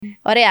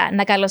Ωραία,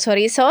 να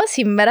καλωσορίσω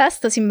σήμερα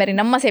στο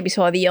σημερινό μας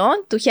επεισόδιο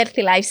του Healthy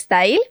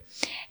Lifestyle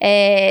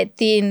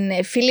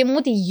την φίλη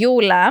μου τη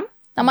Γιούλα,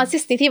 να μας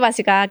συστηθεί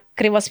βασικά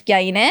ακριβώς ποια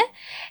είναι,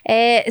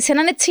 σε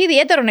έναν έτσι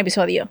ιδιαίτερο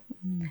επεισόδιο.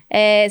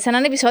 Σε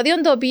έναν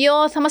επεισόδιο το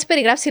οποίο θα μας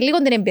περιγράψει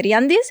λίγο την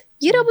εμπειρία της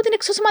γύρω από την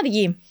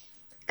εξωσωματική.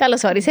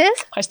 Καλώς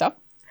όρισες. Ευχαριστώ.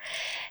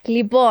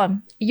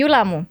 Λοιπόν,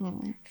 Γιούλα μου,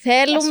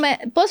 θέλουμε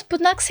πώς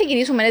να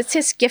ξεκινήσουμε,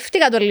 έτσι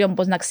σκέφτηκα το λίγο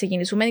πώς να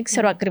ξεκινήσουμε, δεν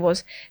ξέρω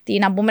ακριβώς τι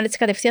να μπούμε έτσι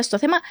κατευθείαν στο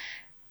θέμα.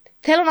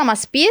 Θέλω να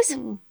μας πεις,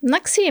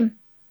 εντάξει,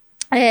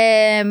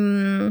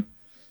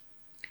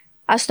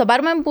 ας το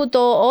πάρουμε που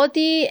το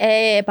ότι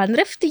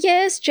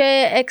παντρεύτηκες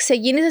και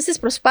ξεκίνησες τις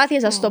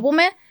προσπάθειες, ας το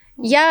πούμε,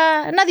 για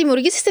να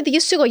δημιουργήσεις τη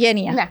δική σου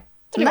οικογένεια. Ναι,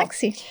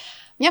 εντάξει.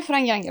 Μια φορά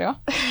για έναν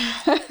καιρό.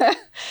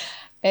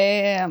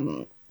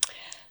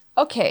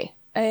 Οκ.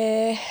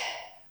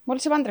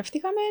 Μόλις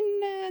επαντρευτήκαμε,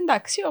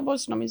 εντάξει,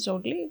 όπως νομίζω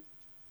όλοι,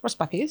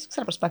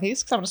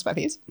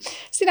 ξαναπροσπαθείς.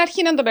 Στην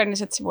αρχή να το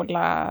παίρνεις έτσι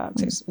πολλά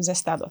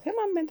ζεστά το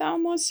θέμα, μετά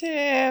όμως,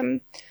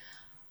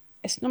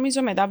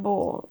 νομίζω μετά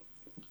από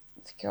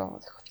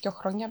 2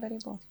 χρόνια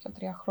περίπου, 2-3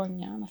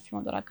 χρόνια, να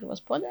θυμώ τώρα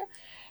ακριβώς πότε,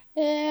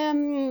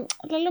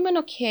 λέμε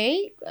οκ,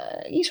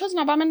 ίσως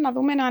να πάμε να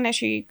δούμε αν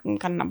έχει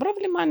κανένα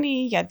πρόβλημα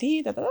ή γιατί,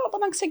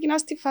 όταν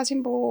ξεκινάς τη φάση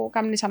που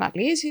κάνεις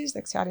αναλύσεις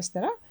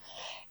δεξιά-αριστερά.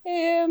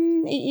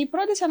 Οι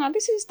πρώτες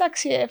αναλύσεις,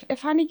 εντάξει,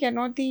 φάνηκε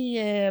ότι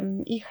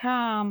είχα,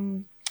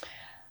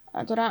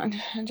 τώρα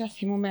δεν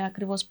θυμούμαι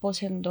ακριβώς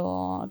πώς είναι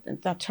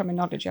τα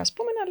terminology, ας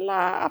πούμε,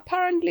 αλλά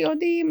apparently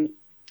ότι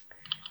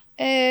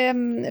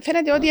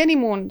φαίνεται ότι δεν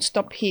ήμουν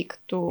στο peak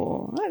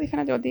του, δηλαδή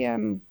φαίνεται ότι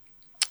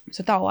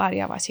τα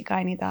οάρια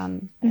βασικά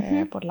ήταν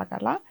πολλά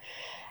καλά.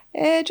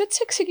 Και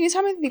έτσι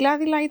ξεκινήσαμε,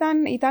 δηλαδή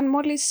ήταν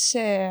μόλις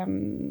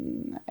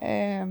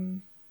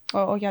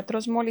ο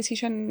γιατρός μόλις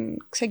είχε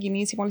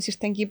ξεκινήσει, μόλις ήρθε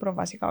στην Κύπρο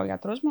βασικά ο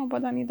γιατρός μου,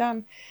 οπότε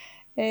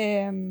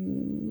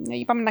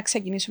είπαμε να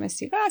ξεκινήσουμε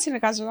σιγά,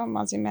 συνεργάζονταν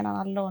μαζί με έναν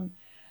άλλον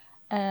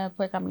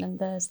που έκαμε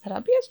τις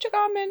θεραπείες και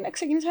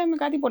ξεκινήσαμε με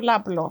κάτι πολύ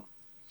απλό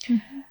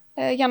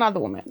για να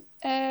δούμε.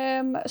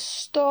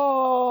 Στο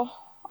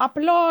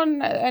απλόν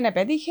δεν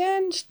επέτυχε,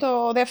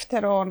 στο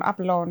δεύτερο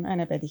απλόν δεν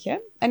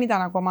επέτυχε. Δεν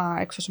ήταν ακόμα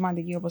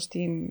εξωσωματική όπως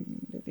την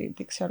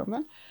ξέρουμε.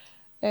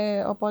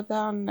 Οπότε,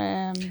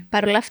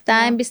 παρ' όλα αυτά,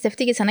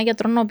 εμπιστευτήκες έναν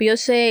γιατρό ο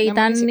οποίος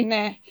ήταν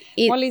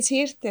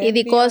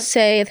ειδικός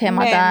σε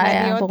θέματα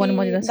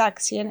απογονιμότητας.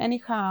 Εντάξει, δεν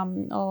είχα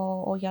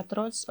ο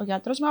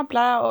γιατρός μου,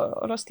 απλά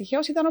ο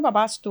στοιχείος ήταν ο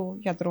παπάς του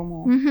γιατρού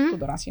μου, του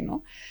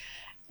Δωρασίνου,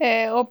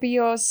 ο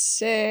οποίος,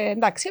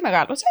 εντάξει,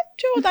 μεγάλωσε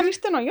και όταν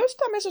ήρθε ο γιος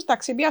του, αμέσως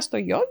ταξιπία στο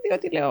γιο,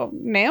 διότι λέω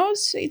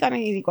νέος, ήταν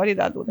η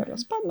ειδικότητα του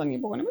τέλος πάντων, η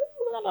υπογονιμότητα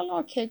του, αλλά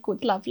λέω, ok, good,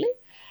 lovely.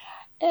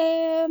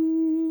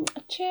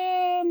 Και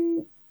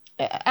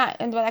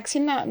εν τω μεταξύ,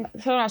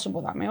 θέλω να σου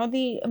πω ότι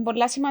είναι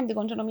πολύ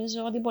σημαντικό και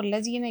νομίζω ότι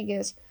πολλές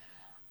γυναίκες,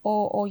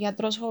 ο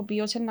γιατρός ο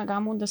οποίος είναι να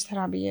κάνουν τις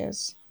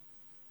θεραπείες,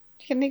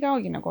 και γενικά ο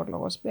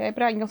γυναικόλογος, πρέπει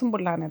να νιώθουν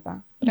πολλά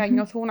άνετα. Πρέπει να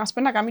νιώθουν, ας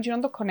πούμε, να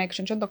κάνουν το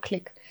connection και το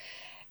click.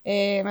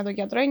 Με τον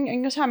γιατρό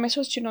νιώσα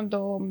αμέσως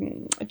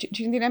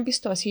την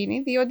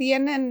εμπιστοσύνη, διότι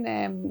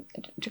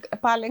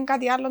πάλι είναι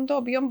κάτι άλλο το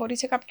οποίο μπορεί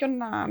σε κάποιον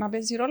να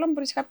παίζει ρόλο,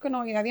 μπορεί σε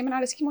κάποιον, δηλαδή εμένα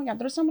αρέσκει ο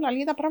γιατρός να μου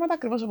λέει τα πράγματα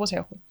ακριβώς όπως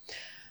έχουν.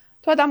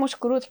 Τώρα τα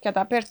μουσκρούθια,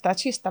 τα πέρτα,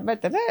 τσίστα,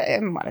 πέτετε,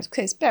 μου αρέσει,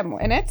 ξέρεις, πέ μου,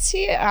 είναι έτσι,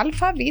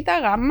 α, β, γ,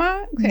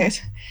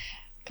 ξέρεις.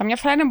 Καμιά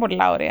φορά είναι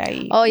πολλά ωραία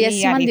η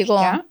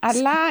αλήθεια,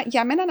 αλλά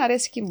για μένα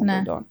αρέσει μου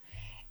τούτο.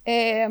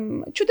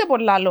 Και ούτε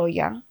πολλά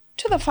λόγια,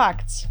 και the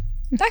facts,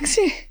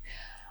 εντάξει.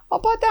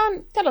 Οπότε,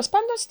 τέλος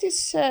πάντων,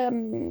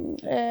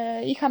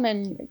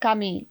 είχαμε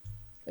κάνει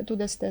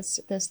τούτες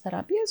τις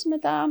θεραπείες,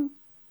 μετά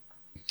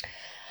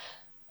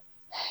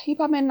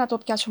είπαμε να το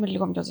πιάσουμε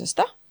λίγο πιο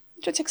ζεστά.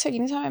 Και έτσι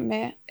ξεκινήσαμε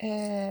με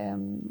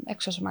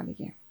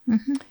εξωσωματική.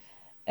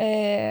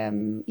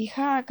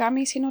 Είχα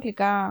κάνει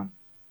συνολικά,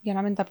 για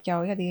να μην τα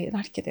πιάω γιατί είναι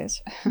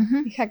αρκετές,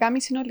 είχα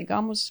κάνει συνολικά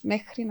όμως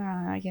μέχρι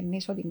να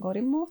γεννήσω την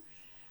κόρη μου,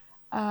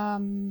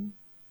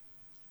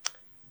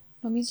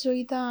 νομίζω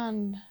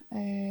ήταν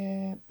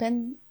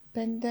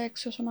 5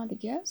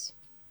 εξωσωματικές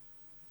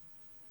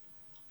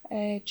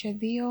και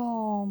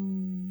 2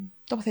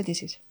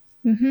 τοποθετήσεις.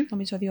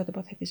 Νομίζω 2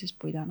 τοποθετήσεις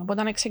που ήταν.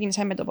 Οπότε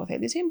ξεκινήσαμε με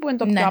τοποθέτηση, που είναι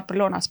το πιο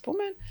απλό, ας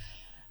πούμε,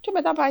 και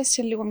μετά πάει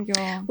σε λίγο πιο.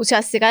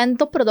 Ουσιαστικά είναι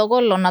το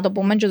πρωτόκολλο, να το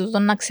πούμε, και το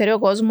να ξέρει ο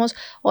κόσμος,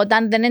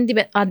 όταν δεν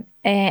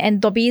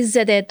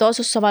εντοπίζεται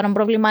τόσο σοβαρό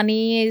πρόβλημα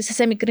ή είσαι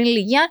σε μικρή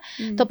ηλικία,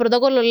 το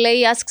πρωτόκολλο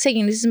λέει ας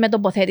ξεκινήσεις με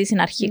τοποθέτηση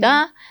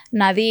αρχικά,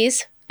 να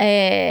δεις.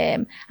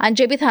 Αν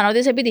και οι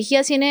πιθανότητες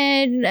επιτυχίας είναι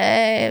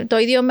το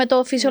ίδιο με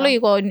το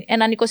φυσιολογικό,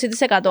 έναν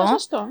 20%.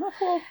 Σωστό,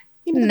 αφού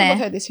είναι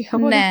τοποθέτηση.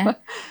 Ναι.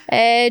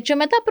 Και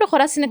μετά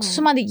προχωρά στην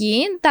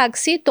εξωσωματική.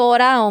 Εντάξει,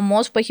 τώρα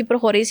όμως που έχει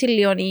προχωρήσει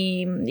λίγο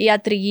η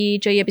ιατρική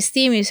και η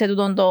επιστήμη σε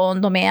αυτόν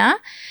τον τομέα,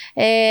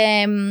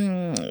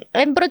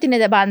 δεν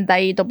προτείνεται πάντα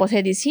η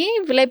τοποθέτηση.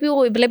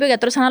 Βλέπει ο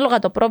γιατρός ανάλογα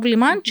το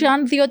πρόβλημα και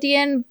αν δει ότι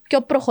είναι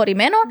πιο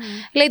προχωρημένο,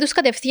 λέει τους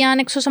κατευθείαν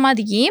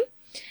εξωσωματική.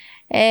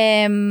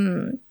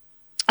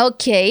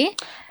 Οκ.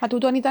 Μα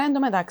τούτον ήταν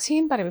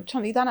εντωμεταξύ,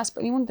 παρεμπιπτόν,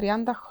 ήμουν 30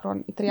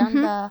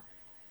 χρόνια,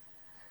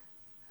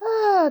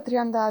 32.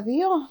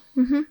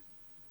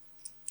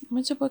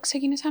 Νομίζω που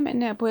ξεκινήσαμε,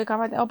 ναι, που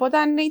έκαμε. Οπότε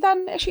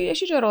έχει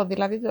καιρό,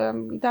 δηλαδή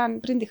ήταν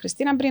πριν τη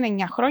Χριστίνα, πριν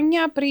 9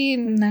 χρόνια,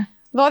 πριν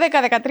 12-13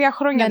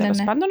 χρόνια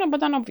τέλος πάντων,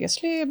 οπότε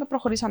obviously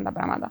προχωρήσαν τα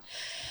πράγματα.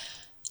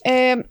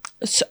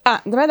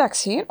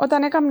 Εντάξει,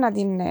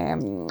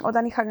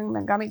 όταν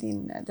είχαμε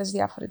κάνει τις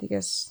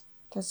διαφορετικές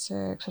τις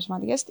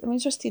εξωσωματικές,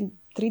 νομίζω στην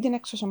τρίτη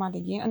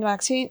εξωσωματική,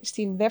 εντάξει,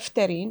 στην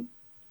δεύτερη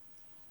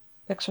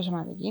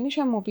εξωσωματική,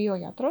 είχε μου πει ο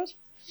γιατρός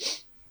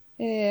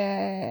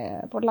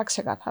πολλά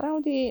ξεκάθαρα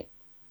ότι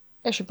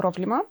έχει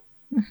πρόβλημα,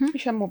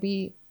 είχε μου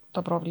πει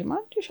το πρόβλημα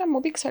και είχε μου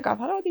πει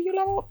ξεκάθαρα ότι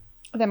Γιούλα μου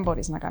δεν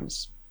μπορείς να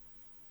κάνεις.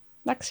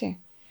 Εντάξει.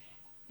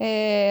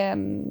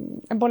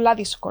 Είναι πολλά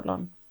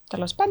δύσκολο.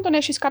 Τέλος πάντων,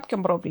 έχεις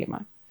κάποιο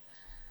πρόβλημα.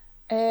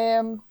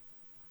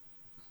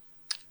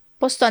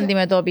 Πώς το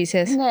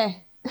αντιμετώπισες? Ναι.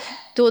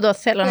 Τούτο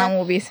θέλω να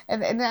μου πεις.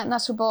 Να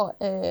σου πω,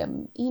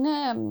 είναι...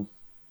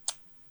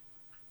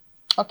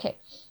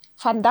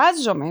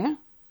 Φαντάζομαι,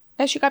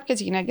 έχει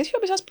κάποιες γυναίκες οι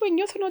οποίες ας πούμε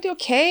νιώθουν ότι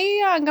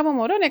αν κάνω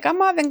μωρό,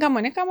 έκαμα, δεν κάνω,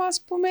 έκαμα,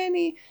 ας πούμε.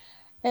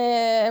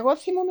 Εγώ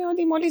θυμούμαι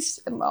ότι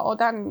μόλις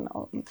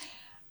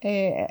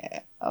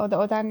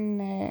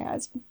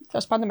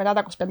τέλος πάντων μετά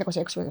τα 25-26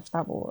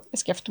 που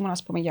σκεφτούμουν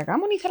ας πούμε για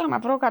γάμον, ήθελα να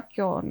βρω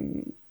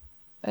κάποιον,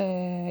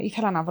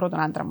 ήθελα να βρω τον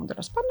άντρα μου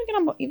τέλος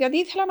πάντων, γιατί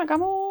ήθελα να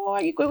κάνω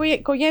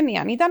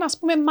οικογένεια. Ήταν ας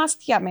πούμε must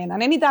για μένα,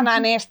 δεν ήταν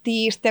αν έρθει,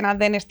 ήρθε, αν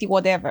δεν έρθει,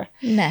 whatever.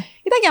 Ναι.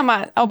 Ήταν για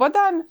μένα. Οπότε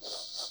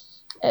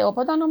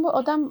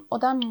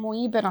όταν μου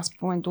είπε ας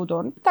πούμε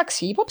τούτον,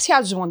 εντάξει,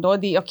 υποψιάζομαι το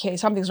ότι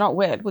something's not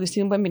well, που τη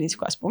στιγμή που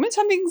εμμηνίσκω ας πούμε,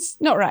 something's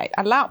not right,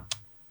 αλλά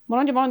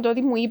μόνο και μόνο το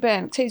ότι μου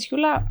είπε, ξέρεις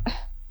Γιούλα,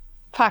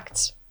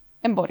 facts,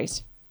 δεν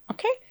μπορείς.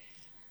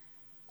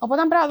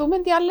 Οπότε πρέπει να δούμε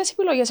τι άλλες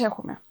επιλογές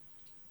έχουμε.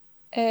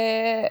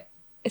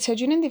 Σε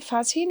εκείνη τη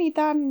φάση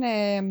ήταν,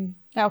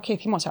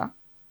 θύμωσα.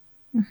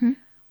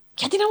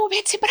 Γιατί να μου πει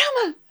έτσι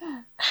πράγμα.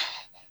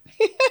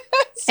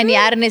 Είναι η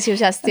άρνηση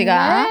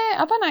ουσιαστικά. Ναι,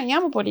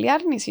 απαναγιά μου, πολύ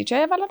άρνηση. Και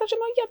έβαλα τα και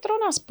με τον γιατρό,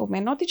 ας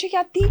πούμε, ότι και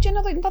γιατί και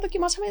να τα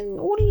δοκιμάσαμε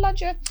ούλα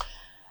και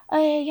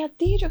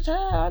γιατί και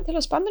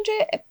τέλος πάντων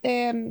και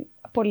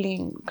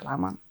πολύ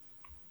κλάμα.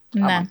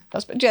 Ναι.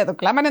 Και το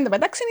κλάμα εν τω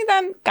μεταξύ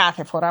ήταν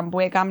κάθε φορά που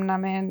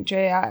έκαναμε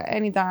και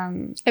δεν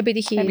ήταν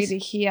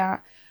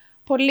επιτυχία.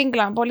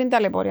 Πολύ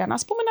ταλαιπωρία, να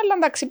πούμε, αλλά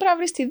εντάξει, πρέπει να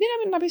βρεις τη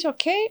δύναμη να πεις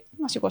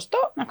να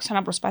σηκωστώ, να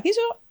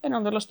ξαναπροσπαθήσω,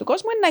 ενώ τέλος του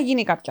κόσμου να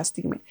γίνει κάποια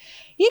στιγμή.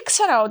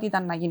 Ήξερα ότι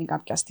ήταν να γίνει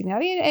κάποια στιγμή,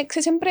 δηλαδή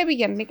ξέρεις, πρέπει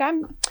γενικά,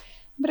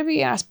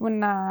 πρέπει ας πούμε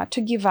να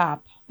give up.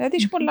 Δηλαδή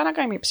έχει πολλά να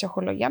κάνει με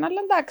ψυχολογία,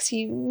 αλλά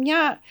εντάξει,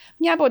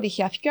 μια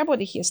αποτυχία, δύο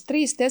αποτυχίες,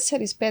 3,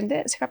 4,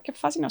 5, σε κάποια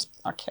φάση να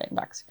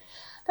εντάξει.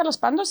 Τέλος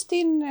πάντων, σε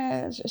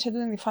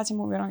αυτή τη φάση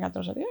μου πήρε ο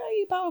γιατρός,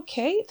 είπα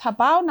θα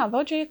πάω να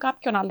δω και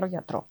κάποιον άλλο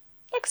γιατρό.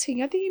 Εντάξει,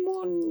 γιατί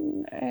ήμουν...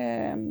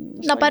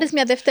 να πάρεις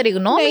μια δεύτερη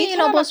γνώμη. Ναι,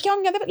 ήθελα να πιάω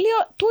μια δεύτερη...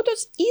 Λέω,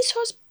 τούτος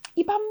ίσως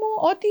είπα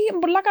μου ότι είναι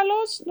πολλά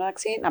καλός,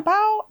 εντάξει, να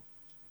πάω.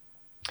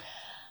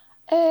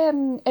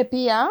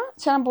 Επία,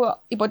 σε έναν που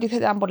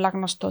υποτίθεται ήταν πολλά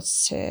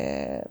γνωστός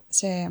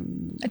σε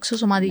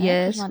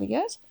εξωσωματικές.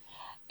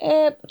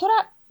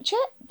 Τώρα, και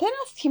δεν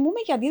θυμούμαι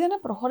γιατί δεν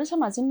προχώρησα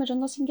μαζί με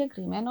τον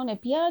συγκεκριμένο,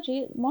 επία και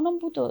μόνο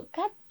που το...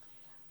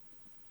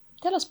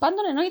 Τέλος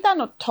πάντων, ενώ ήταν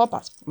ο top,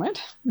 ας πούμε.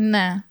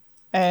 Ναι.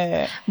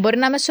 Μπορεί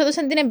να με σου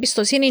έδωσαν την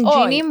εμπιστοσύνη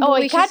Τζίνι μου.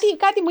 Όχι,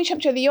 κάτι μου είχε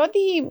πει, διότι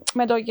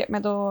με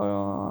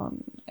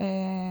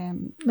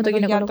το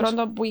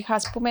γιατρό που είχα,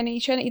 ας πούμε,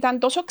 ήταν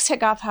τόσο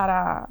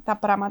ξεκάθαρα τα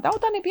πράγματα,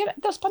 όταν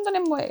τέλος πάντων,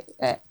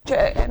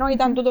 ενώ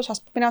ήταν τούτος,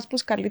 ας πούμε, ένας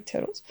πούς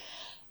καλύτερος,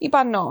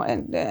 είπα,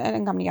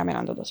 δεν κάνει για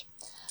μένα τούτος.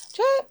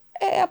 Και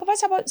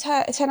αποφάσισα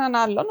σε έναν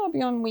άλλον, ο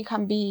οποίον μου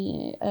είχαν πει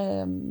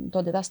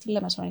τότε, τα στη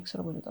Λέμεσον, δεν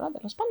ξέρω που είναι τώρα,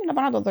 τέλος πάντων, να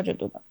πάω να το δω και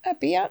τούτο.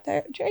 Πήγα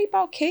και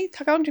είπα,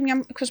 θα κάνω και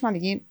μια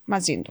εξωσωματική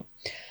μαζί του.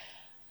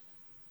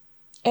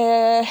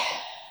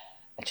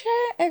 Και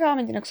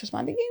έκαναμε την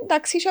εξωσωματική.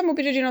 Εντάξει, μου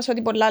πήρε εκείνος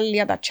ότι πολλά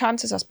λίγα τα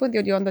chances, ας πούμε,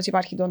 διότι όντως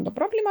υπάρχει το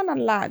πρόβλημα,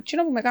 αλλά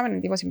εκείνο που με έκανε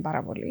εντύπωση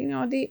πάρα πολύ είναι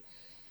ότι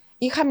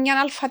είχα μια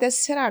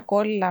α4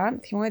 κόλλα,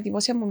 θυμούμαι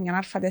εντύπωση μου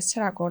μια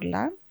α4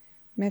 κόλλα,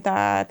 με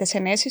τις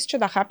ενέσεις και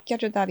τα χάπια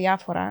και τα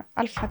διάφορα.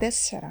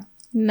 Α4.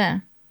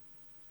 Ναι.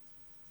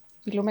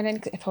 Μιλούμε,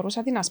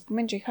 θεωρούσα την, ας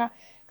πούμε, και είχα,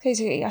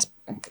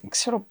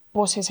 ξέρω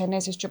πόσες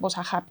ενέσεις και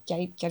πόσα χάπια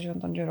ήπια και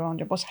των καιρών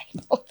και πόσα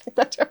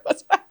υπόθετα και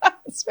πόσα...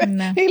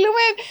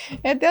 Μιλούμε,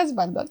 τέλος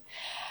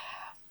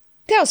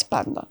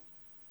πάντων,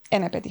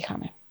 δεν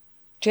πετύχαμε.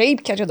 Και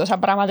ήπια και τόσα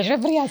πράγματα και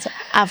βριάζα.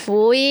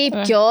 Αφού η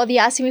πιο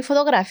διάσημη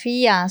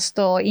φωτογραφία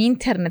στο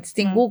ίντερνετ,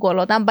 στην Google,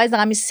 όταν πάει να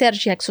κάνεις search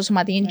για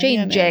εξωσωματική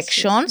και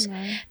injections,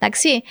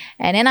 εντάξει,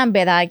 είναι έναν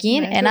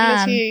παιδάκι,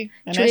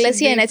 τσουλές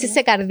οι ενέσεις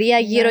σε καρδία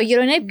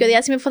γύρω-γύρω, είναι η πιο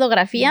διάσημη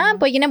φωτογραφία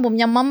που έγινε από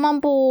μια μάμα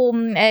που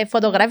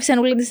φωτογράφησε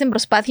όλη της την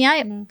προσπάθεια.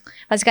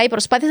 Βασικά η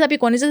προσπάθεια θα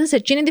απεικονίζεται σε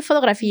εκείνη τη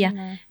φωτογραφία.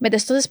 Με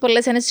τις τόσες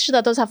πολλές ενέσεις και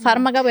τα τόσα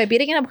φάρμακα που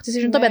επήρε για να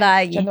αποκτήσει το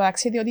παιδάκι. Και το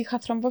αξίδι ότι είχα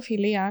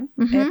θρομβοφιλία,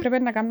 έπρεπε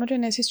να κάνω και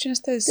ενέσεις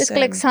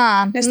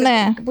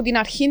ναι. Που την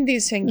αρχή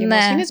της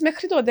εγκυμοσύνης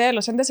μέχρι το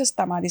τέλος, δεν σε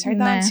σταμάτησα,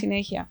 ήταν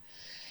συνέχεια.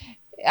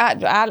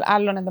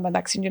 Άλλον εν τω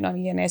μεταξύ οι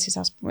γενέσεις,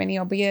 ας πούμε, οι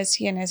οποίες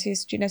οι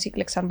γενέσεις οι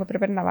κλεξάν που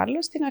πρέπει να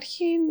βάλω στην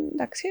αρχή,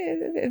 εντάξει,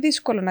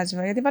 δύσκολο να τις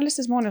βάλω, γιατί βάλεις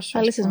τις μόνες σου.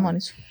 Βάλεις τις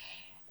μόνες σου.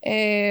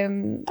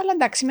 Αλλά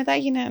εντάξει, μετά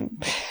έγινε...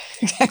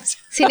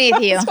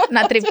 Συνήθιο,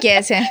 να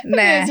τριπιέσαι.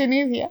 Ναι,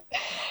 συνήθεια.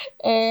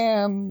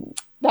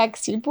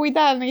 Εντάξει, που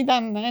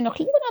ήταν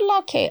ενοχλητικό,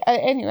 αλλά ok.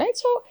 Anyway,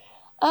 so...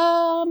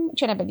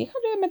 και να πετύχα,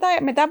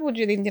 μετά από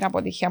την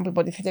αποτυχία που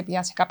υποτίθεται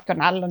πια σε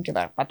κάποιον άλλον και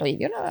το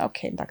ίδιο,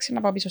 εντάξει,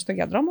 να πάω πίσω στον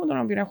γιατρό μου, τον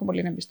οποίο έχω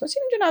πολύ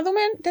εμπιστοσύνη και να δούμε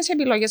τις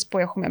επιλογές που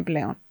έχουμε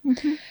πλέον.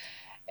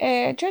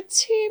 Και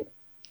έτσι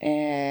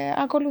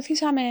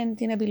ακολουθήσαμε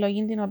την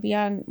επιλογή την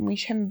οποία μου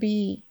είχε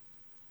μπει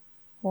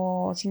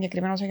ο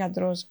συγκεκριμένος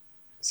γιατρός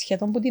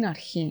σχεδόν από την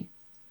αρχή.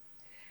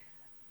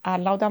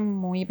 Αλλά όταν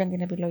μου είπε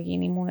την επιλογή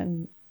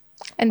ήμουν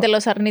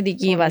εντελώς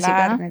αρνητική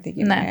βασικά.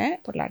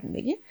 Πολλά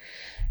αρνητική.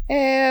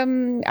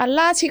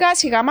 Αλλά σιγά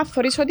σιγά μα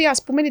θεωρείς ότι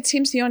ας πούμε it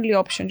seems the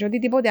only option και ότι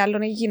τίποτε άλλο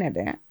δεν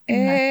γίνεται.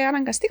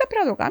 Αναγκαστήκα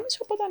πρέπει να το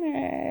κάνεις, οπότε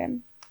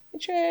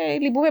και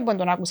λυπούμε που δεν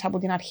τον άκουσα από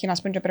την αρχή,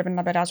 ας πούμε, και πρέπει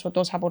να περάσω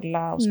τόσα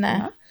πολλά ως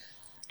πούμε.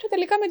 Και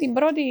τελικά με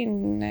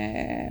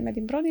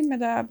την πρώτη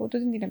μετά από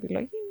τούτη την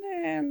επιλογή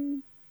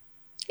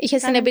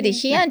είχες την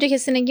επιτυχία και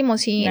είχες την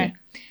εγκυμοσύνη. Ναι.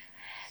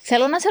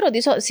 Θέλω να σε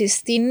ρωτήσω,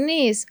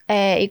 συστήνεις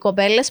οι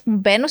κοπέλες που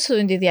μπαίνουν σε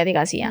αυτή τη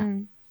διαδικασία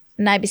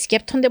να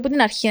επισκέπτονται από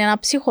την αρχή ένα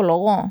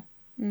ψυχολόγο?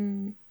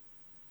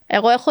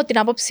 Εγώ έχω την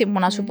άποψή μου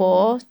να σου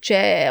πω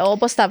και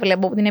όπως τα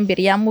βλέπω από την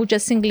εμπειρία μου και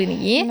στην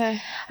κλινική.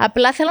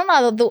 Απλά θέλω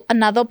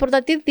να δω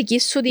πρώτα τη δική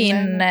σου την...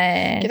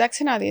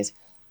 Κοιτάξτε να δεις.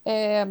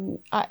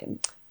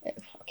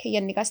 Και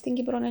γενικά στην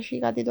Κύπρο έχει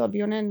κάτι το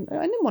οποίο είναι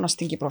μόνο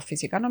στην Κύπρο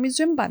φυσικά,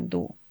 νομίζω είναι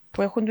παντού.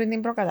 Που έχουν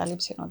την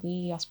προκατάληψη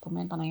ότι ας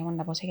πούμε Παναγία μου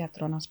να πάω σε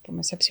γιατρό, ας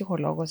πούμε, σε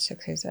ψυχολόγο,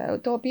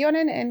 το οποίο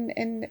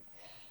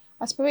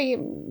ας πούμε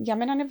για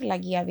μένα είναι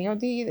βλαγία,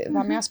 διότι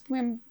ας πούμε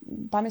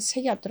πάμε σε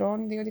γιατρό,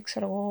 διότι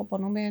ξέρω εγώ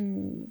πονούμε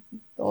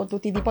το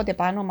οτιδήποτε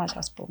πάνω μας,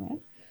 ας πούμε,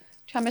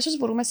 και αμέσως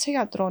μπορούμε σε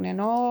γιατρό,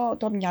 ενώ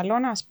το μυαλό,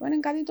 ας πούμε, είναι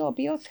κάτι το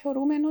οποίο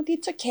θεωρούμε ότι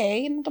it's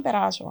okay να το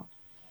περάσω.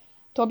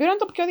 Το οποίο είναι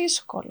το πιο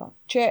δύσκολο.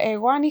 Και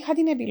εγώ αν είχα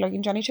την επιλογή,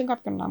 και αν είχε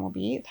κάποιον να μου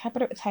πει,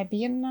 θα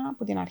πήγαινα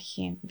από την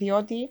αρχή,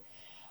 διότι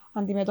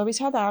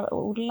αντιμετώπισα τα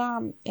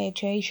ούλα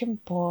και είχε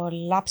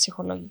πολλά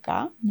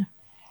ψυχολογικά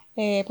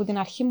που την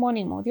αρχή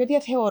μόνη μου.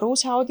 Διότι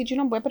θεωρούσα ότι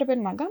εκείνο που έπρεπε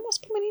να κάνω, ας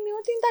πούμε, είναι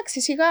ότι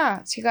εντάξει,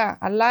 σιγά.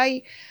 Αλλά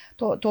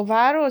το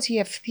βάρος, η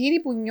ευθύνη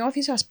που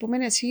νιώθεις, ας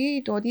πούμε,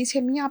 εσύ, το ότι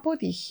είσαι μια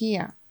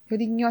αποτυχία.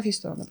 Διότι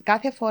νιώθεις το.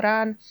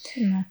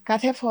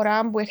 Κάθε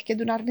φορά που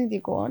έρχεται το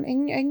αρνητικό,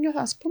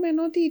 ένιωθα, ας πούμε,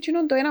 ότι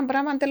εκείνο το ένα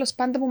πράγμα τέλος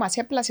πάντων που μας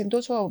έπλασε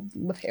τόσο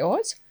ο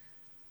Θεός.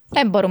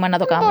 Δεν μπορούμε να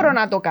το κάνουμε. Δεν μπορώ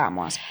να το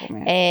κάνω, ας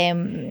πούμε.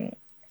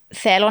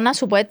 Θέλω να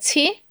σου πω έτσι,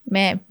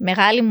 με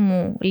μεγάλη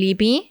μου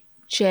λύπη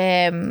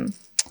και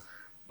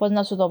πώς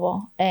να σου το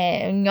πω,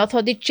 νιώθω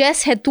ότι και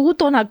σε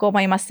τούτον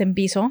ακόμα είμαστε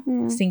πίσω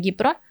στην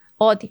Κύπρο,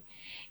 ότι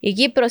η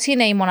Κύπρος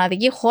είναι η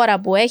μοναδική χώρα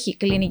που έχει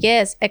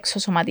κλινικές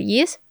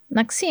εξωσωματικής,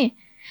 εντάξει,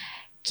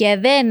 και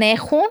δεν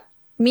έχουν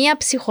μία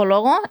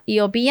ψυχολόγο η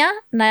οποία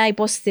να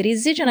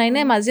υποστηρίζει και να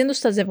είναι μαζί τους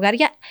στα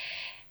ζευγάρια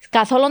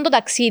καθ' όλο το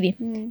ταξίδι.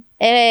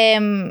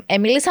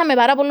 Μίλησα με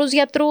πάρα πολλούς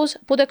γιατρούς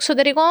που το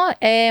εξωτερικό,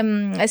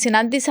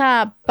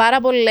 συνάντησα πάρα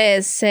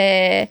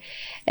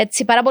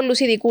πολλούς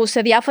ειδικούς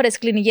σε διάφορες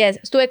κλινικές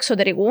του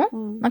εξωτερικού,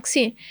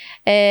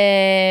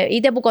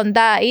 είτε από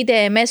κοντά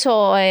είτε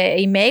μέσω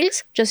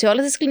emails, και σε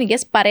όλες τις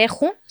κλινικές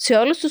παρέχουν σε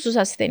όλους τους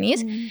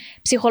ασθενείς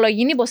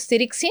ψυχολογική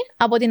υποστήριξη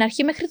από την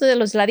αρχή μέχρι το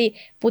τέλος. Δηλαδή,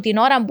 που την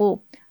ώρα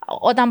που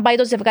όταν πάει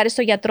το ζευγάρι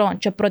στο γιατρό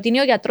και προτείνει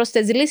ο γιατρός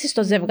τις λύσεις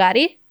στο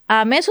ζευγάρι,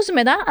 αμέσως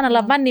μετά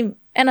αναλαμβάνει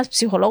ένας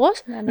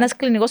ψυχολόγος, ένας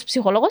κλινικός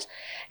ψυχολόγος,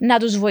 να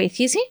τους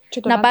βοηθήσει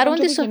να πάρουν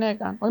τη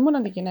γυναίκα. Όχι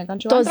μόνο τη γυναίκα.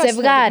 Το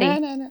ζευγάρι.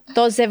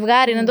 Το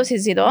ζευγάρι, δεν το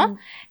συζητώ.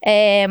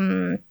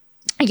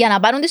 Για να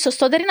πάρουν τη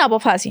σωστότερη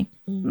αποφάση.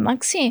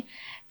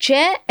 Και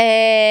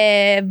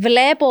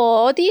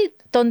βλέπω ότι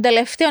τον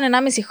τελευταίο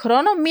 1,5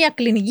 χρόνο μία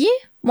κλινική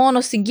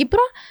μόνο στην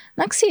Κύπρο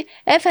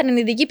έφερνε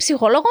ειδική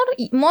ψυχολόγο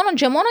μόνο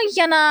και μόνο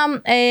για να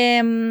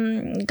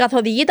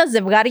καθοδηγεί τα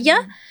ζευγάρια.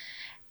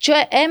 Και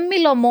δεν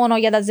μιλώ μόνο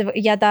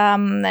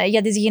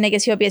για τις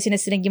γυναίκες οι οποίες είναι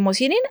στην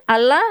εγκυμοσύνη,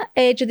 αλλά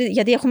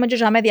γιατί έχουμε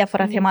και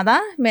διάφορα θέματα,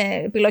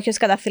 με επιλογές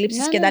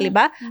καταθλίψης κτλ.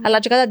 Αλλά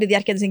και κατά τη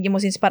διάρκεια της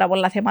εγκυμοσύνης πάρα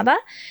πολλά θέματα.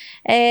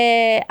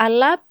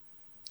 Αλλά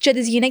και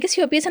τις γυναίκες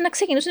οι οποίες να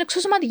ξεκινήσουν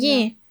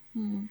εξωσωματική.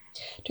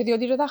 Και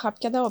διότι τα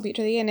χάπια τα οποία,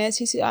 και οι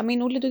γενέσεις,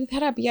 αμήνουν τη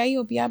θεραπεία η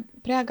οποία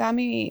πρέπει να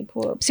κάνει...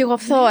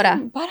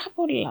 Ψυχοφθόρα. Πάρα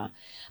πολλά.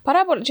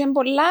 Και είναι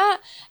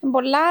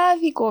πολλά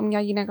άδικο μια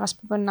γυναίκα, ας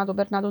πούμε, να το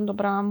περνά το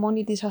πράγμα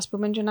μόνη της, ας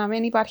πούμε, και να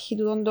μην υπάρχει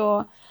το...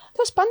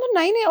 Τέλος πάντων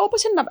να είναι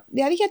όπως ένα...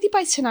 Δηλαδή γιατί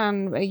πάει σε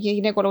έναν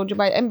γυναικολόγο και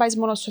δεν πάει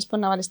μόνος σου, ας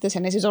πούμε, να βάλεις τις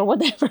ενέσεις or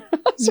whatever.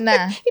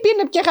 Ή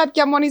πήγαινε πια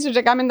κάποια μόνη σου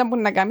και κάμε τα που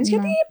να κάνεις,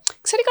 γιατί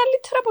ξέρει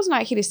καλύτερα πώς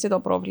να χειριστεί το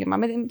πρόβλημα.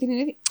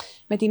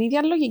 Με την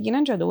ίδια λογική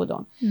είναι και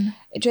τούτο.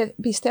 Και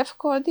πιστεύω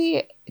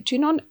ότι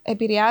εκείνον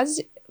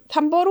επηρεάζει,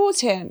 θα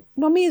μπορούσε,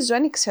 νομίζω,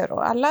 δεν ξέρω,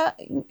 αλλά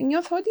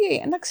νιώθω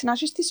ότι εντάξει, να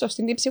έχεις τη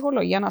σωστή την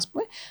ψυχολογία, να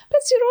πούμε,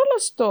 παίζει ρόλο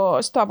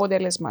στο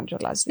αποτέλεσμα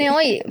κιόλας. Ναι,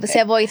 όχι,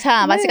 σε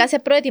βοηθά. Βασικά σε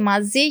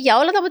προετοιμάζει για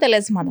όλα τα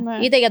αποτελέσματα.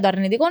 Είτε για το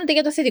αρνητικό, είτε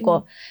για το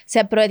θετικό.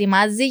 Σε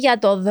προετοιμάζει για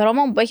το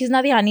δρόμο που έχεις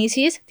να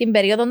διανύσεις την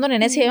περίοδο των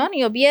ενέσεων,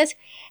 οι οποίες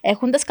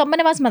έχουν τα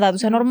σκαμπανεβάσματα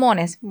τους, εν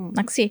ορμόνες.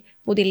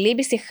 Που τη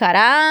λύπη, τη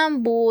χαρά,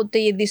 που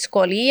τη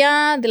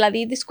δυσκολία,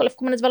 δηλαδή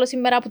δυσκολευκόμενες βάλω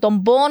σήμερα, από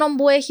τον πόνο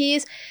που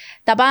έχεις.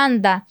 Τα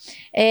πάντα.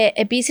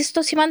 Επίσης,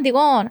 το σημαντικό,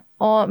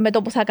 με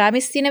το που θα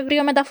κάνεις την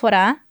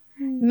εμβριομεταφορά,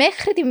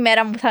 μέχρι τη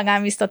μέρα που θα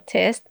κάνεις το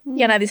τεστ,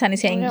 για να δεις αν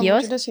είσαι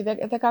έγκυος.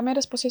 10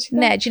 μέρες πόσες ήταν?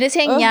 Ναι, είναι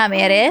σε 9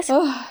 μέρες.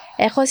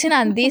 Έχω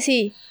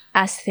συναντήσει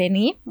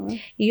ασθενή,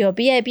 η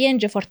οποία πήγαινε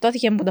και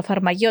φορτώθηκε από το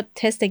φαρμακείο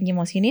τεστ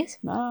εγκυμοσύνης.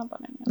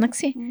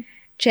 Εντάξει.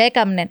 Και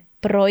έκαμνε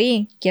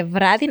πρωί και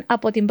βράδυ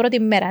από την πρώτη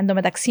μέρα. Εν τω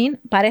μεταξύ,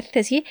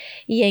 παρέθεση,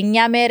 οι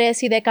 9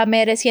 μέρες, οι 10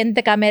 μέρες, οι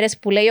 11 μέρες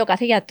που λέει ο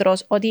κάθε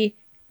γιατρός ότι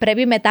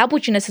πρέπει μετά από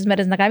εκείνες τις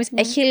μέρες να κάνεις.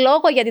 Έχει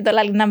λόγο γιατί το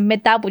λέει να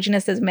μετά από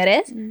εκείνες τις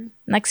μέρες.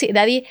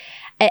 Δηλαδή,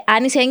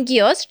 αν είσαι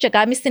έγκυος και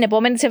κάνεις την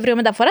επόμενη της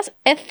εμβριομεταφοράς,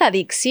 θα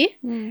δείξει.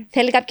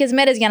 Θέλει κάποιες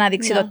μέρες για να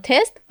δείξει το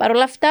τεστ. Παρ'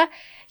 όλα αυτά,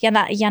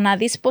 για να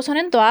δεις πόσο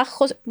είναι το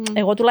άγχος.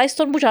 Εγώ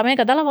τουλάχιστον που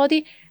κατάλαβα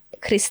ότι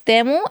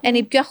Χριστέ μου, είναι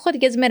οι πιο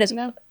αγχωτικές μέρες.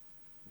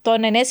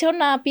 Των ενέσεων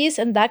να πεις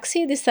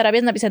εντάξει, της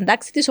θεραπείας να πεις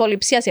εντάξει, της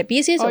ολιψίας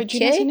επίσης.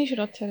 Όχι, είναι οι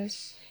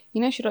χειρότερες.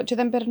 Είναι χειρότερες και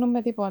δεν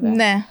περνούμε τίποτα.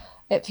 Ναι.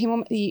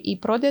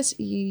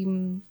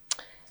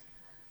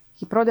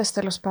 Οι πρώτες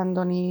τέλος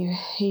πάντων, οι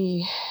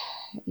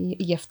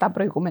 7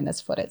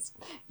 προηγούμενες φορές,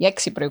 οι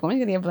 6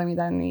 προηγούμενες, γιατί η 7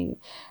 ήταν η...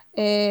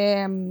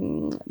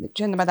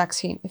 Και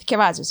εντωμεταξύ,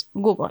 θυκευάζεις,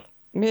 Google,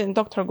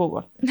 Dr.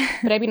 Google.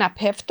 Πρέπει να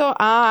πέφτω,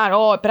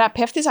 πρέπει να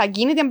πέφτεις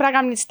ακίνητη, δεν πρέπει να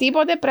κάνεις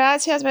τίποτε, πρέπει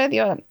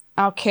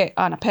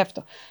να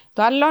πέφτω.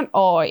 Το άλλο,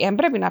 δεν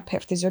πρέπει να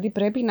πέφτεις, διότι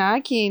πρέπει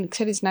να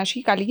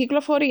έχει καλή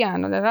κυκλοφορία.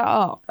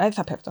 Δεν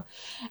θα πέφτω.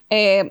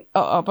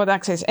 Οπότε, δεν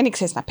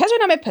ξέρεις να πέσω ή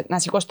να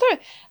σηκωστώ,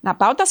 να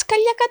πάω τα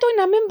σκαλιά κάτω ή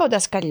να μην πάω τα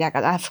σκαλιά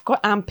κάτω.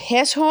 Αν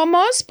πέσω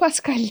όμως, πάω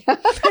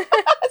σκαλιά.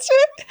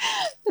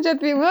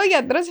 Γιατί ο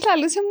γιατρός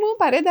λαλούσε μου,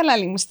 παρέτα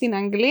λαλή μου, στην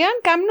Αγγλία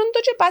κάνουν το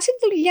και πάσει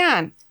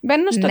δουλειά.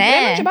 Μπαίνουν στο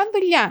τρένο και πάνε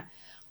δουλειά.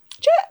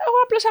 Και εγώ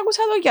απλώς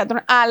άκουσα τον γιατρό.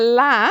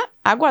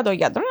 Άκουα τον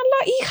γιατρό,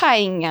 αλλά είχα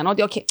έννοια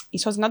ότι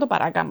ίσως να το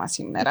παράκαμα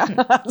σήμερα.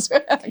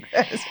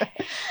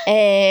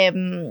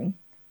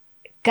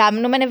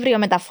 Κάνουμε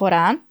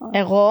εμβριομεταφορά.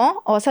 Εγώ,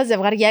 όσα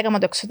ζευγάρια έκανα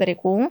του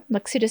εξωτερικού,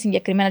 εντάξει, και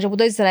συγκεκριμένα και από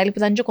το Ισραήλ που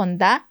ήταν και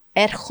κοντά,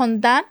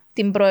 έρχονταν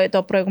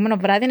το προηγούμενο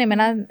βράδυ,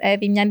 εμένα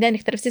τη μια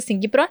διανύχτερευση στην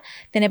Κύπρο,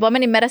 την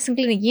επόμενη μέρα στην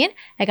κλινική,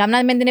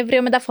 έκανα με την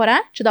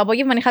εμβριομεταφορά και το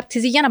απόγευμα είχα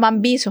πτήσει για να πάμε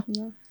πίσω.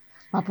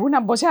 Μα πού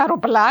να μπω σε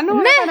αεροπλάνο,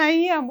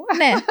 Παναγία μου.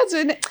 Ναι.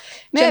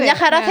 Και μια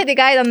χαρά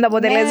θετικά ήταν τα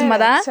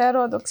αποτελέσματα. Ναι,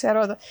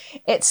 ξέρω το.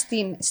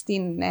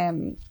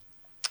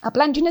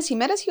 Απλά είναι οι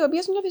μέρες οι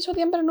οποίες νιώθεις ότι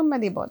δεν περνούμε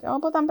τίποτε.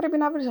 Οπότε αν πρέπει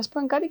να βρεις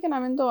κάτι και να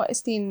μην το...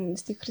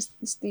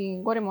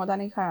 Στην κόρη μου όταν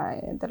είχα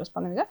τέλος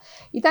πάντων,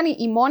 ήταν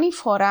η μόνη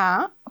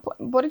φορά,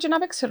 μπορεί και να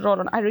παίξει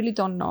ρόλο, I really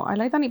don't know,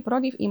 αλλά ήταν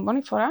η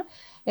μόνη φορά,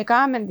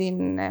 έκαναμε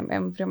την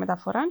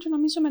εμβριομεταφορά και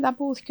νομίζω μετά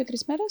από 2-3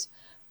 μέρες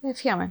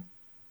φύγαμε.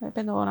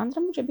 Με τον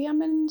άντρα μου και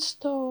πήγαμε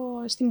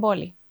στην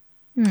πόλη.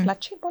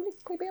 Λατσί, πόλη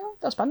που πήγαμε,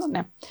 τέλος πάντων,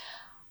 ναι.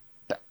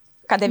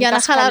 Για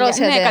να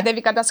χαλαρώσετε. Ναι,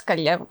 κατέβηκα τα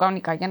σκαλιά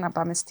κανονικά για να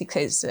πάμε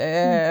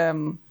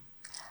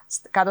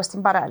κάτω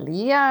στην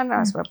παραλία,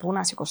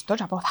 να σηκωστώ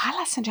και από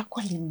θάλασσα και να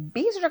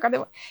κολυμπήσω και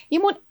κατέβω.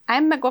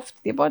 Αν με κόφτει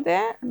τίποτε,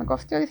 με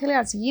κόφτει ό,τι θέλει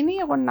να γίνει,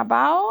 εγώ να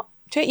πάω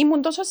και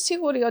ήμουν τόσο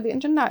σίγουρη ότι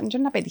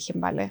δεν να πέτυχε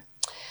πάλι.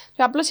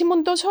 Και απλώς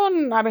ήμουν τόσο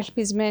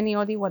απελπισμένη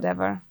ότι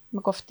whatever,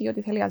 με κόφτει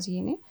ό,τι θέλει να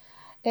γίνει.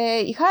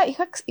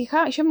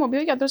 Είχε μου πει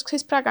ο γιατρός,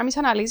 ξέρεις, πρέπει να κάνεις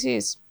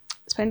αναλύσεις.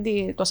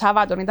 Το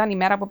Σάββατο ήταν η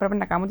μέρα που πρέπει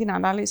να κάνω την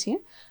ανάλυση.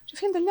 Και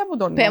φύγει τελειά από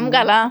τον νόμο.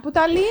 Καλά. Από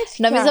τα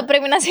αλήθεια. Νομίζω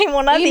πρέπει να είσαι η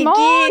μοναδική. Η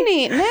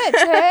μόνη, ναι.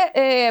 Και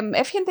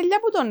έφυγε τελειά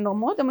από τον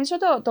νόμο. Νομίζω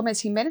το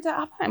μεσημέρι,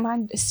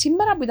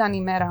 σήμερα που ήταν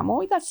η μέρα μου,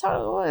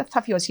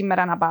 θα φύγω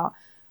σήμερα να πάω.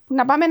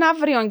 Να πάμε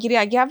αύριο,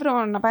 Κυριακή, αύριο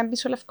να πάμε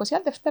πίσω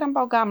Λευκοσία, Δευτέρα να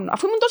πάω κάμνο.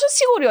 Αφού ήμουν τόσο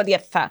σίγουρη ότι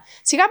θα.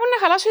 Σιγά που να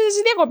χαλάσω τις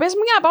διακοπές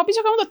μου για να πάω πίσω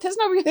κάνω το τεστ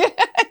να πει.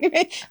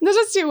 Είμαι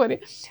τόσο σίγουρη.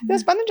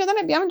 Τέλος πάντων, και όταν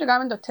πήγαμε και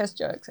κάναμε το τεστ,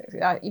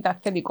 ήταν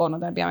θετικό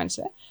όταν πήγαμε.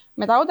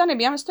 Μετά όταν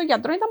πήγαμε στο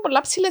γιατρό ήταν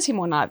πολλά ψηλές οι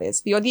μονάδες.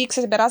 Διότι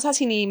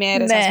ξεπεράσαν οι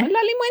ημέρες. Ας πούμε,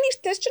 λαλή μου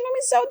ήρθες και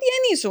νόμιζα ότι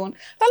δεν ήσουν.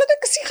 Αλλά το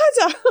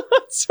εξήχαζα.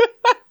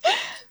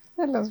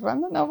 Τέλος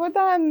πάντων, οπότε.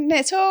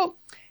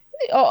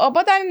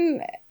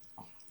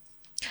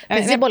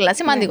 Παίζει πολλά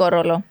σημαντικό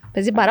ρόλο.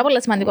 Παίζει πάρα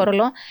πολύ σημαντικό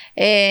ρόλο.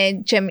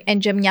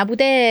 Και μια από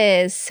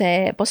τις,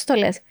 πώς το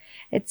λες,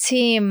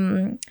 έτσι,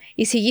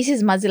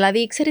 εισηγήσεις μας.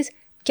 Δηλαδή, ξέρεις,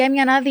 και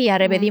μια άδεια,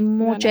 ρε παιδί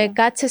μου, και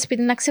κάτσε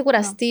σπίτι να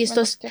ξεκουραστείς,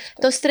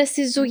 το στρες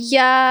της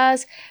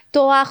δουλειάς,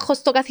 το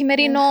άγχος, το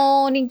καθημερινό,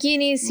 η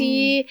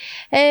κίνηση,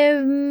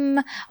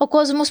 ο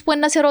κόσμος που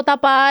είναι να σε ρωτά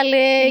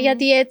πάλι,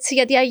 γιατί έτσι,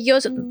 γιατί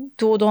αγιώς.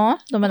 Τούτο,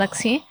 το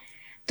μεταξύ,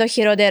 το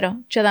χειρότερο.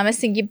 Και εδώ μέσα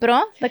στην Κύπρο,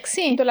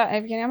 εντάξει.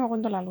 Ευγενία μου, εγώ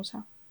το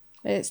λαλούσα.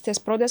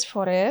 Στις πρώτες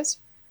φορές,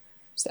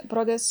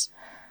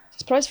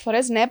 τις πρώτες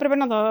φορές ναι, έπρεπε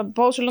να το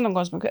πω σε όλον τον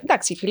κόσμο.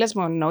 Εντάξει, οι φίλες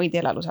μου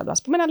εννοείται λαλούσα το,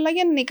 ας πούμε, αλλά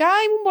γενικά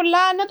ήμουν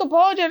πολλά να το πω.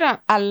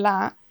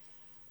 Αλλά,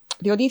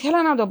 διότι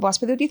ήθελα να το πω, ας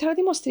πούμε, διότι ήθελα να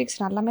τη μου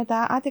στρίξουν, αλλά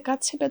μετά, άτε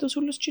κάτσε πέ τους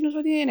ούλους τσίνους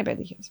ότι δεν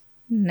επέτυχες.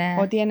 Ναι.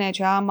 Ότι είναι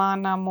έτσι,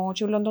 μάνα μου,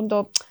 και όλον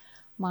το,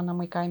 μάνα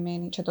μου η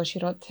καημένη. Και το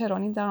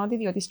χειρότερο ήταν ότι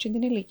διότι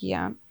στην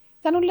ηλικία,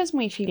 ήταν όλες μου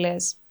οι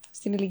φίλες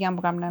στην ηλικία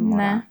που κάμουν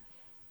μωρά. Ναι.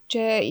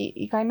 Και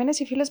οι καημένες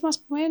οι φίλες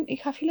μας,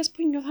 είχα φίλες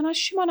που νιώθαν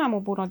άσχημα να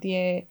μου πούν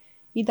ότι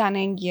ήταν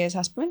έγκυες,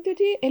 ας πούμε,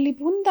 διότι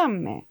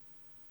ελυπούνταν με.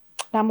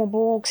 Να μου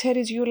πω,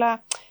 ξέρεις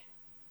Γιούλα,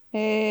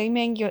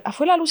 είμαι έγκυος.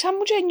 Αφού λαλούσαν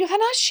μου και νιώθαν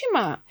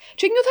άσχημα.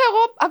 Και νιώθα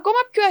εγώ ακόμα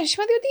πιο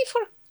άσχημα, διότι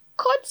for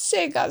God's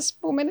sake, ας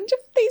πούμε, δεν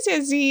φταίεις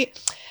εσύ.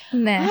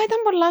 Ναι. Ήταν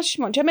πολύ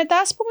άσχημα. Και μετά,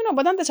 ας πούμε,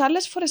 οπότε τις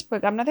άλλες φορές που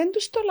έκανα, δεν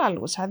τους το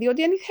λαλούσα,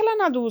 διότι δεν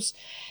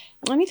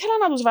ήθελα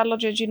να τους βάλω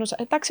και εκείνους.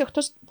 Εντάξει,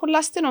 εκτός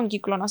πολλά στενών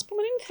κύκλων, ας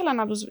πούμε, δεν ήθελα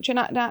να τους, και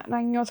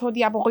να νιώθω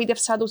ότι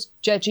απογοήτευσα τους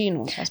και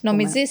εκείνους, ας πούμε.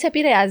 Νομίζεις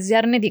επηρεάζει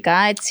αρνητικά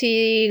έτσι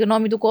η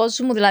γνώμη του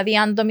κόσμου, δηλαδή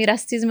αν το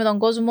μοιραστείς με τον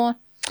κόσμο,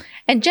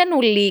 εν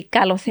όλοι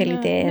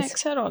καλοθελητές. Ναι,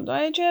 ξέρω το.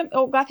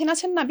 Ο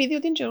καθένας να πει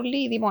ότι είναι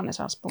όλοι οι δίμονες,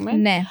 ας πούμε.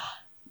 Ναι.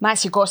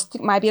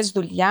 Μα έπιες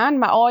δουλειά,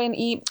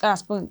 ή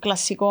ας πούμε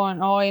κλασικό,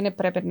 είναι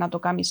πρέπει να το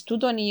κάνεις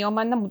τούτον, ή ο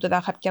μάνα μου το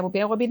δάχα πια που πει,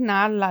 εγώ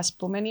πήρνα άλλα, ας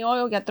πούμε, ή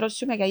ο γιατρός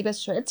σου με είπες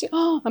σου έτσι,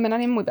 αμένα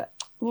δεν μου είπε,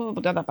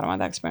 ποτέ τα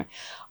πράγματα, ας πούμε.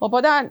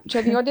 Οπότε, και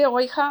διότι εγώ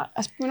είχα,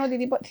 ας πούμε,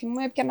 οτιδήποτε,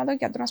 θυμούμαι έπιανα τον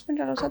γιατρό, ας πούμε,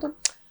 και ρωτούσα του,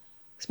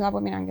 μετά από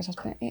μήναν και ας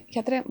πούμε,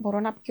 γιατρέ, μπορώ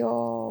να πιω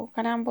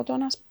κανέναν ποτό,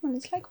 ας πούμε,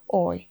 it's like,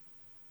 όχι.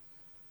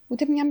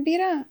 Ούτε μια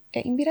μπύρα,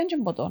 η μπύρα είναι και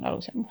ποτό, να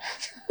ρωτούσα μου.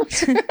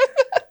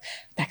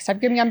 Εντάξει, θα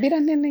πιω μια μπύρα,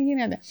 ναι,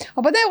 γίνεται.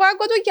 Οπότε εγώ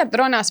ακούω τον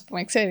γιατρό, ας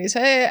πούμε, ξέρεις.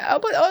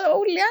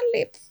 Όλοι οι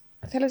άλλοι,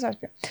 θέλεις να σου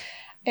πει.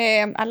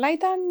 Αλλά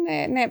ήταν,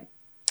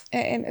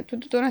 ναι,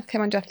 τούτο είναι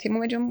θέμα και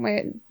θυμούμαι και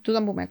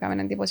τούτο που με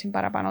έκαμε εντύπωση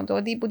παραπάνω. Το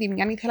ότι που τη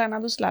μια ήθελα να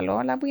τους λαλώ,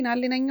 αλλά που είναι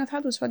άλλοι να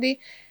νιώθα τους ότι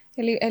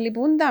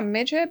λυπούνταν με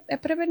και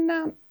έπρεπε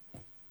να...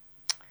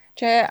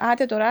 Και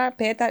άτε τώρα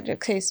πέτα,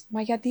 ξέρεις,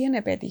 μα γιατί δεν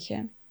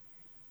επέτυχε.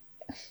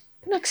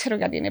 Να ξέρω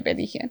γιατί είναι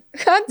πέτυχε.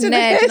 Ναι,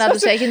 να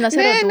τους έχεις να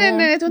σε ρωτούν.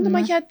 Ναι, τότε μα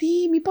γιατί,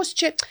 μήπως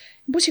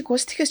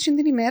σηκώστηκες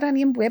την ημέρα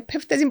ή που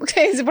έπεφτες.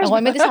 Εγώ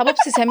είμαι της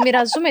άποψης, δεν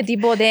μοιραζούμε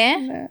τίποτε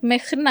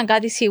μέχρι να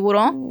κάτι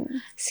σίγουρο.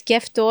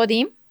 Σκέφτω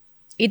ότι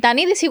ήταν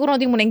ήδη σίγουρο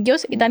ότι ήμουν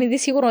έγκυος, ήταν ήδη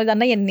σίγουρο ότι ήταν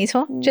να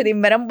γεννήσω και την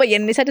μέρα που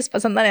γεννήσα και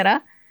σπάσαν τα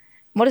νερά.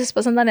 Μόλις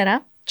σπάσαν τα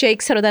νερά και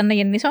ήξερα ότι ήταν να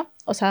γεννήσω,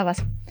 ο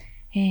Σάββας.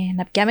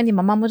 Να πιάμε την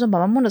μαμά μου, τον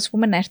παπά μου, να σου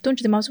πούμε να έρθουν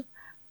και τη μαμά σου.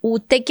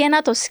 Ούτε και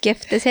να το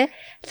σκέφτεσαι,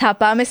 θα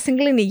πάμε στην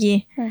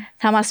κλινική.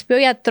 Θα μας πει ο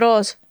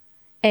γιατρός,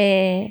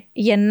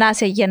 γεννάς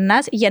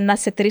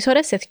σε 3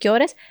 ώρες, σε 2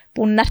 ώρες,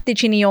 που να έρθει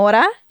εκείνη η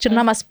ώρα και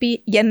να μας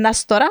πει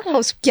γεννάς τώρα, θα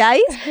τους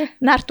πιάεις,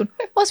 να έρθουν.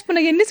 Ώσπου να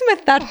γεννήσουμε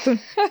θα έρθουν.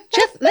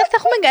 Και δεν θα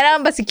έχουμε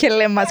κανέναν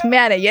βασικέλε μας. Με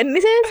αν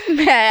γέννησες,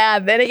 με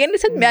αν δεν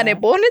γέννησες, με αν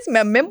επώνες, με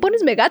αν με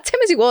πόνες, με κάτσε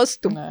με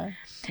σηκώστου.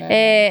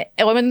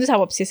 Εγώ είμαι της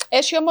άποψης.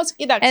 Έχει όμως,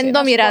 κοιτάξτε, εν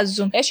το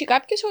μοιράζουν. Έχει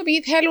κάποιοι οι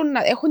οποίοι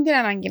έχουν την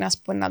ανάγκη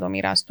να το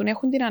μοιραστούν,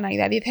 έχουν την ανάγκη,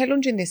 δηλαδή θέλουν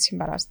και τη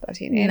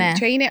συμπαράσταση. Ναι.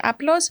 Και είναι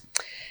απλώς,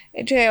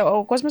 και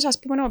ο κόσμος, ας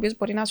πούμε, ο οποίος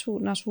μπορεί να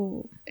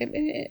σου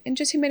δεν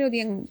σημαίνει ότι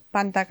είναι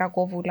πάντα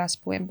κακόβουλα, ας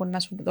πούμε, μπορεί να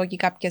σου δώσει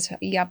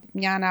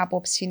μια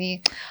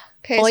άποψη.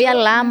 Όχι,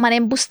 αλλά άμα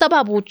είναι που στα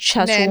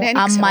παπούτσια σου,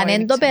 άμα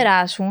δεν το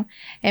περάσουν,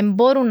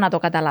 μπορούν να το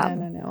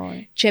καταλάβουν.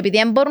 Και επειδή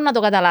δεν μπορούν να το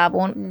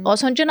καταλάβουν,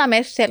 όσον και να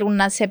με θέλουν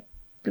να σε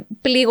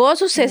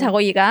πληγώσουν σε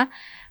εισαγωγικά,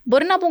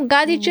 μπορεί να πούν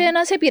κάτι και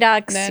να σε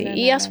πειράξει.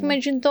 Ή ας πούμε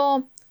το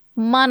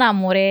μάνα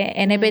μου ρε,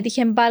 εν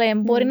επέτυχε πάλι,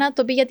 μπορεί να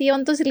το πει γιατί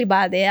όντως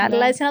λυπάται,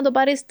 αλλά εσύ να το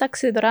πάρεις,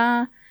 εντάξει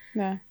τώρα,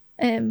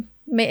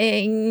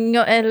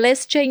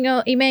 λες και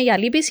είμαι για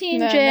λύπηση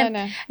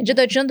και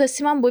το εκείνο το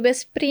αίσθημα που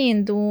είπες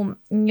πριν, του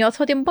νιώθω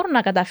ότι μπορώ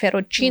να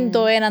καταφέρω, και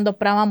το ένα το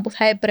πράγμα που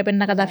θα έπρεπε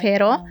να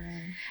καταφέρω.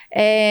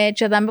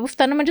 Και όταν που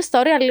φτάνουμε και στα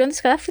όρια λίγο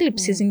της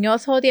κατάθλιψης,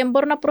 νιώθω ότι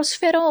μπορώ να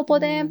προσφέρω,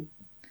 οπότε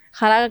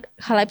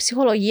χαλάει η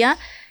ψυχολογία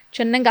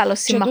και είναι καλός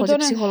σύμμαχος η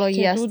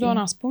ψυχολογία. Και τούτον,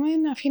 ας πούμε,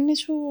 αφήνει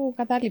σου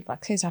κατάλοιπα,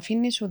 ξέρεις,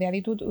 αφήνει σου,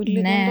 δηλαδή το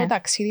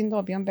ταξίδι το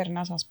οποίο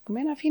περνάς, ας πούμε,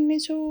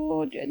 αφήνει σου,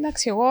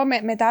 εντάξει, εγώ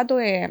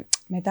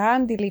μετά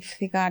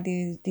αντιλήφθηκα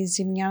τη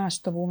ζημιά,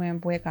 ας το πούμε,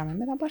 που έκαμε,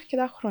 μετά από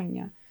αρκετά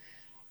χρόνια.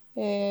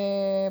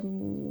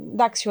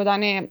 Εντάξει,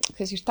 όταν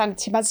ήρθαν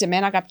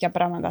μαζεμένα κάποια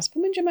πράγματα, ας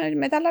πούμε, και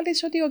μετά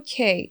λες ότι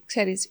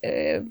ξέρεις,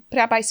 πρέπει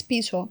να πάεις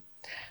πίσω.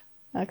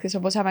 Ξέρεις,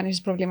 όπως αν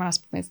έχεις πρόβλημα, ας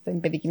πούμε, στην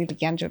παιδική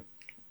ηλικία, και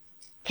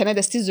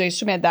φαίνεται στη ζωή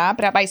σου μετά,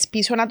 πρέπει να πάεις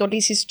πίσω να το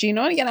λύσεις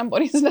τσίνο για να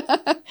μπορείς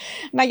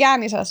να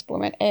γιάνεις, ας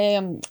πούμε.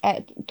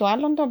 Το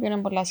άλλο το οποίο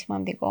είναι πολύ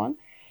σημαντικό,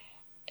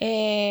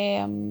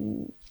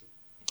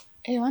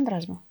 ο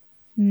άντρας μου.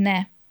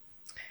 Ναι.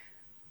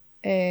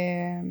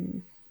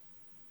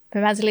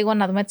 Πρέπει λίγο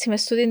να δούμε έτσι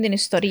μες τούτη την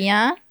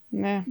ιστορία,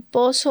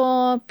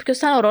 ποιος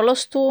ήταν ο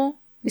ρόλος του,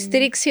 η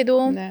στήριξη του,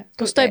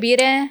 πώς το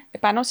επήρε.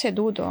 Πάνω σε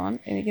τούτο,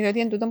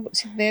 διότι τούτο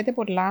συνδέεται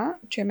πολλά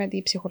και με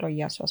τη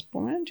ψυχολογία σου, ας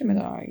πούμε, και με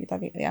τα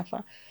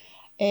διάφορα.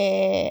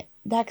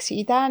 Εντάξει,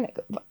 ήταν,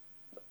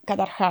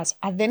 καταρχάς,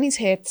 αν δεν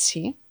είσαι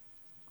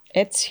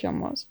έτσι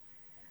όμως,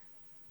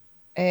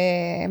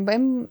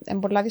 είναι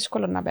πολύ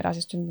δύσκολο να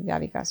περάσεις την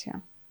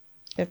διαδικασία.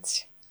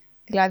 Έτσι.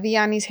 Δηλαδή,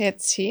 αν είσαι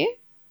έτσι,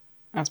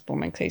 ας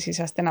πούμε, ξέρεις,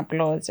 είσαστε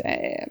απλώς...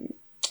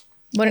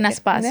 Μπορεί να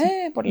σπάσει.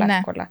 Ναι, πολύ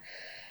εύκολα.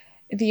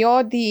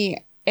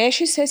 Διότι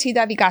έχεις εσύ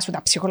τα δικά σου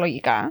τα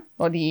ψυχολογικά,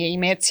 ότι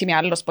είμαι έτσι, είμαι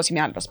άλλος πώς,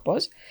 είμαι άλλος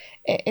πώς.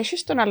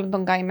 Έχεις τον άλλον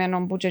τον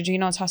καημένο που και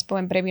εκείνος, ας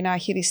πούμε, πρέπει να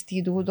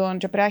χειριστεί τούτον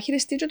και πρέπει να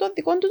χειριστεί και τον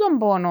δικό του τον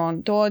πόνο.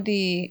 Το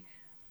ότι,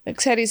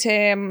 ξέρεις,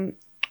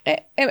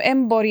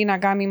 μπορεί να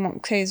κάνει,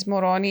 ξέρεις,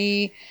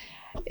 μωρόνι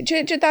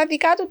και τα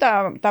δικά του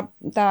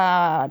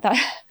τα...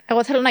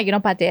 Εγώ θέλω να γίνω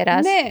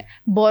πατέρας. Ναι.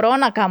 Μπορώ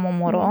να κάνω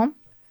μωρό.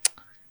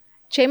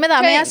 Και είμαι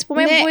δαμέ, ας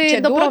πούμε, που είναι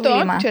το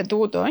πρόβλημα. Και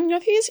τούτο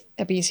νιώθεις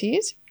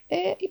επίσης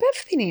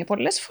υπεύθυνη.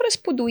 Πολλές φορές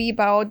που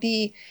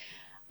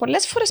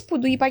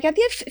του είπα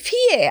γιατί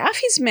φύγε,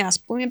 άφης με, ας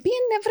πούμε,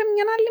 πήγαινε βρε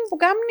μια άλλη που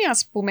κάνει,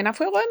 ας πούμε,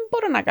 αφού εγώ δεν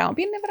μπορώ να κάνω,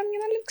 πήγαινε βρε μια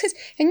άλλη, ξέρεις,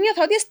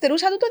 νιώθω ότι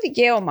εστερούσα του το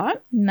δικαίωμα,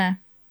 ναι.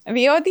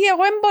 Διότι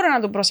εγώ δεν μπορώ να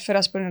του προσφέρω,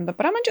 ας πούμε, το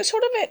πράγμα και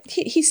sort of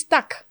he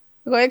stuck.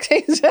 Εγώ,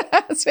 ξέρεις, είσαι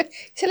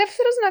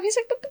ελεύθερος να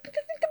αφήσεις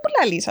δεν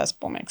πολλά λύσα, ας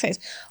πούμε, ξέρεις.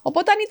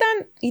 Οπότε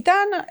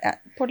ήταν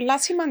πολλά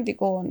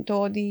σημαντικό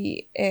το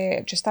ότι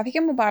και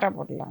στάθηκε μου πάρα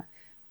πολλά.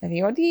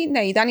 Διότι, ναι,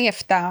 ήταν οι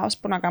 7,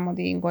 ώσπου να κάνω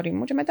την κορή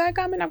μου και μετά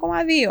έκαμε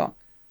ακόμα 2.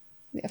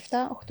 7,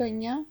 8,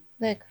 9,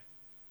 10.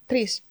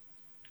 3.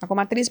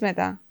 Ακόμα 3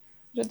 μετά.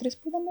 Και 3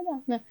 που ήταν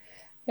μετά, ναι.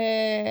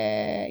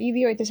 Οι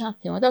 2 ή 3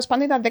 άθιμα. Τέλος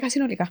πάντων ήταν 10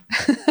 συνολικά.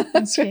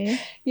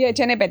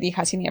 Και δεν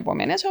πετύχα οι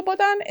επόμενες,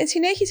 οπότε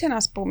συνέχισε,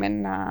 ας πούμε,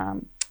 να...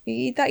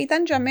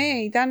 Ήταν για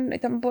μέ,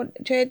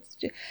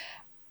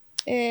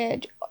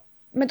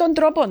 με τον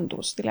τρόπο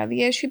τους.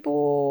 Δηλαδή, έτσι που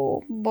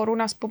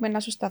μπορούν, ας πούμε, να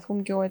σου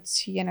σταθούν πιο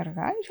έτσι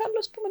ενεργά, ή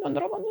άλλος που με τον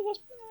τρόπο τους, ας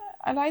πούμε,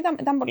 αλλά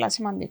ήταν πολύ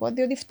σημαντικό,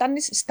 διότι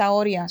φτάνεις στα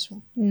όρια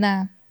σου.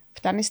 Ναι.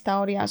 Φτάνεις στα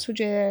όρια σου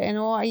και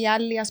ενώ οι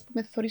άλλοι, ας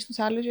πούμε, θωρείς τους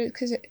άλλους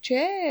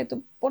και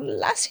το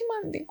πολλά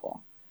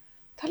σημαντικό.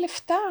 Τα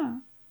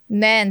λεφτά.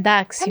 Ναι,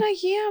 εντάξει.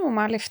 Παναγία μου,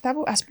 μα λεφτά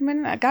που, ας πούμε,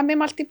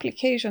 κάνουμε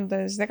multiplication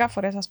τις 10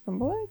 φορές, ας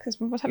πούμε, ξέρεις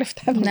πόσα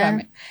λεφτά θα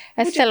κάνουμε.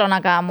 Θέλω να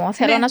κάνω.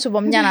 Θέλω να σου πω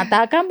μια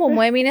ανατάκα που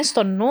μου έμεινε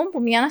στο νου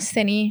που μια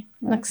ασθενή.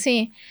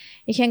 Εντάξει.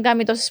 Είχε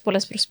κάνει τόσες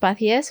πολλές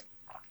προσπάθειες.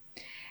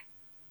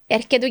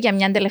 Έρχεται για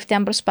μια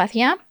τελευταία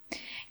προσπάθεια.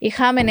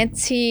 Είχαμε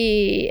έτσι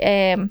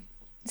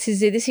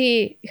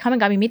συζήτηση, είχαμε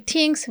κάνει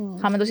meetings,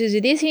 είχαμε το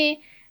συζητήσει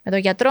με τον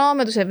γιατρό,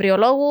 με τους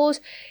εμβριολόγους.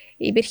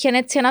 Υπήρχε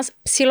έτσι ένας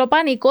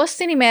ψιλοπανικός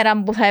στην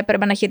ημέρα που θα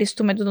έπρεπε να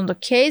χειριστούμε τούτο το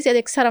case,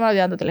 γιατί ξέραμε ότι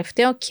ήταν το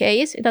τελευταίο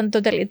case, ήταν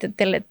το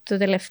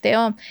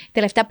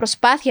τελευταία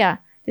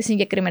προσπάθεια της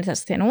συγκεκριμένης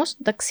ασθενούς.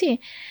 Εντάξει.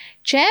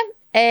 Και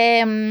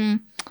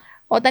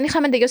όταν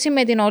είχαμε τελειώσει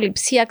με την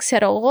ολιψία,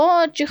 ξέρω εγώ,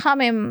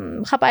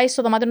 είχα πάει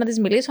στο δωμάτιο να της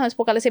μιλήσω, να της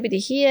πω καλές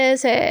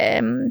επιτυχίες,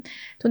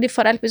 τη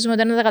φορά ελπίζουμε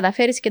ότι δεν θα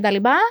καταφέρεις κτλ.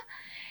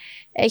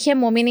 Είχε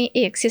μου μείνει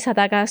η εξής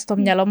ατάκα στο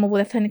μυαλό μου που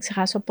δεν θα την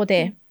ξεχάσω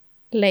ποτέ.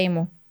 Λέει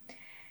μου,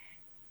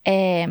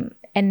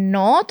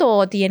 εννοώ το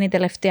ότι είναι η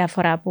τελευταία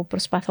φορά που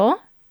προσπαθώ,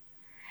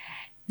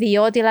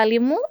 διότι λαλή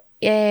μου,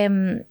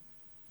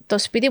 το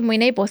σπίτι μου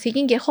είναι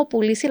υποθήκη και έχω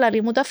πουλήσει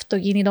λαλή μου το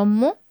αυτοκίνητο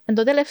μου. Εν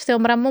το τελευταίο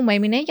πράγμα μου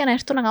έμεινε για να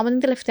έρθω να κάνω την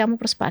τελευταία μου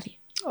προσπάθεια.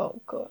 Oh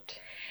God.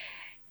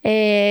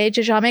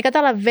 Και για να με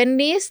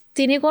καταλαβαίνεις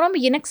την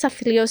οικονομική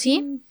εξαθλίωση,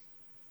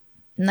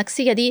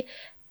 εντάξει, γιατί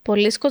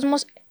πολλοί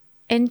κόσμος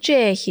δεν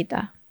έχει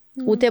τα.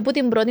 Ούτε από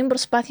την πρώτη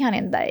προσπάθεια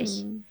δεν τα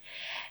έχει.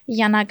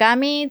 Για να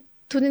κάνει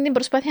τούτη την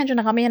προσπάθεια και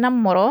να κάνει ένα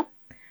μωρό,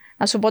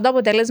 να σου πω το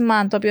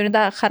αποτέλεσμα το οποίο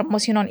ήταν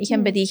χαρμόσυνο, είχε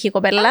πετύχει η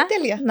κοπέλα.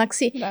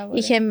 Εντάξει,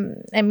 είχε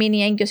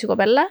μείνει έγκυος η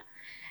κοπέλα.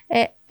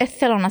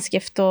 Θέλω να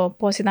σκεφτώ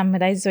πώς ήταν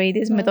μετά η ζωή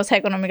της με τόσα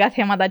οικονομικά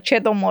θέματα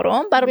και το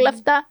μωρό. Παρ' όλα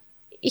αυτά,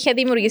 είχε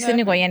δημιουργήσει την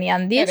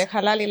οικογένειά της.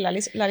 Χαλάλη,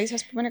 λαλείς,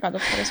 ας πούμε, 100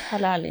 φορές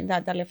χαλάλη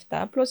τα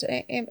λεφτά. Απλώς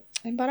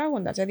είναι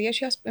παράγοντας. Δηλαδή,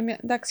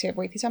 εντάξει,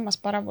 βοηθήσαν μας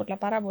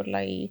πάρα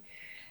πολλά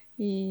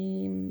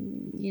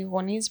οι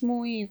γονείς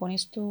μου, οι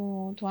γονείς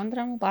του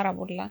άντρα μου, πάρα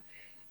πολλά.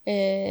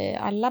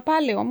 Αλλά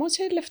πάλι όμως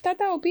λεφτά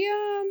τα οποία,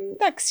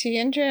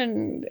 εντάξει,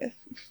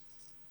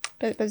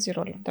 παίζει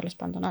ρόλο, τέλος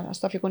πάντων, ας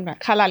το αφήκουν.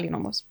 Χαλάλη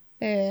όμως.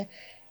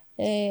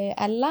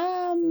 Αλλά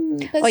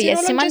παίζει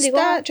ρόλο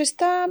και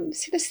στα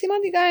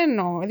συναισθηματικά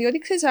εννοώ. Διότι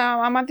ξέρεις,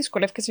 άμα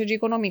δυσκολεύκεσαι και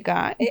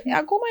οικονομικά,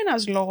 ακόμα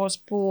ένας λόγος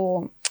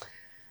που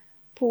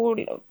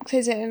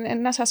ξέρεις,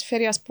 να σας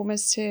φέρει, ας πούμε,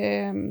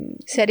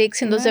 σε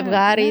ρίξει το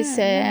ζευγάρι,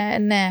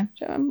 ναι.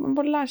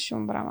 Πολλά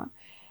άσχημο πράγμα.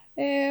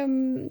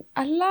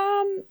 Αλλά,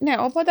 ναι,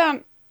 οπότε,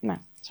 ναι,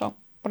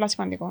 πολλά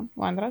σημαντικό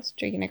ο άντρας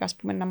και η γυναίκα, ας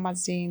πούμε, να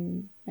μαζί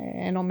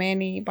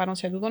ενωμένοι πάνω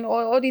σε τούτον,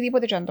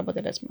 οτιδήποτε και αν το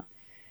αποτελέσμα.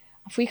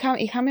 Αφού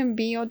είχαμε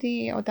πει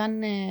ότι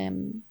όταν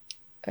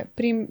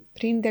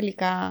πριν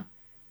τελικά,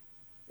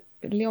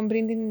 λίγο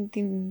πριν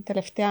την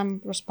τελευταία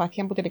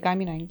προσπάθεια που τελικά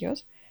έμεινα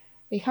έγκυος,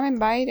 είχαμε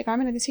πάει και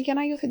κάναμε αίτηση για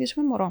να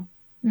υιοθετήσουμε μωρό.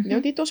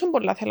 Διότι τόσο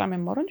πολλά θέλαμε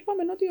μωρό και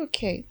είπαμε ότι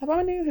οκ, θα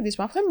πάμε να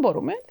υιοθετήσουμε. Αφού δεν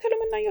μπορούμε,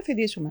 θέλουμε να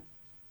υιοθετήσουμε.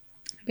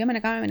 Πήγαμε να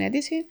κάνουμε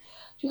αίτηση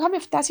και είχαμε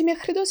φτάσει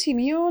μέχρι το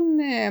σημείο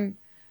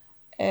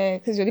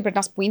διότι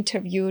περνάς που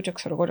interview και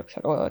ξέρω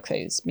εγώ,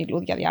 ξέρεις,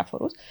 μιλούν για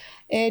διάφορους.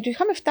 Και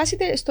είχαμε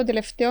φτάσει στο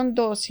τελευταίο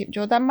ντόσι. Και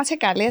όταν μας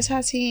εκαλέσαν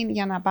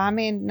για να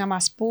πάμε να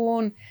μας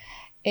πούν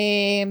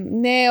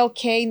ναι,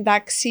 οκ,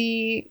 εντάξει.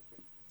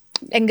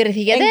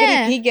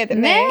 Εγκριθήκετε.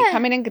 Ναι,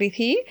 είχαμε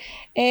εγκριθεί.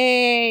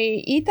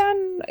 Ήταν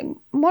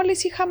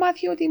μόλις είχα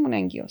μάθει ότι ήμουν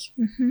έγκυος.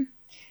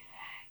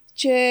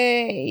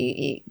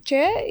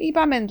 Και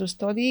είπαμε τους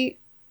το ότι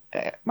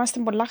είμαστε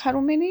πολλά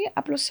χαρούμενοι,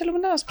 απλώς θέλουμε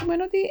να σας πούμε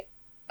ότι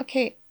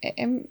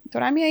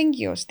τώρα είμαι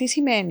έγκυος. Τι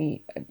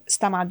σημαίνει,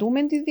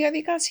 σταματούμε τη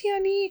διαδικασία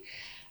ή...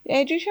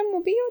 Και είχε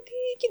μου πει ότι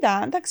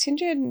κοίτα, εντάξει,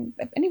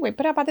 anyway,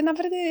 πρέπει να πάτε να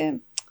βρείτε...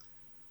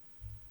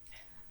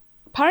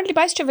 Apparently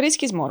πάεις και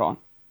βρίσκεις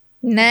μωρό.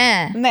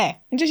 Ναι.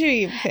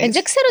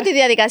 Δεν ξέρω τι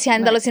διαδικασία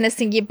εντάλλως είναι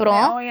στην Κύπρο.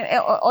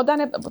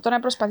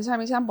 Όταν προσπαθήσαμε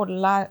εμείς ήταν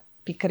πολλά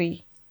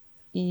πικροί.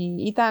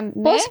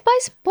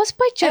 Πώς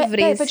πάει και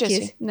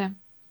βρίσκεις. Ναι.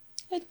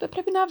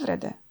 Πρέπει να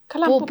βρείτε.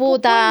 Καλά,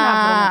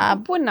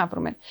 πού να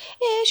βρούμε.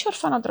 Έχει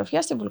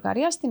ορφανοτροφία στην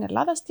Βουλγαρία, στην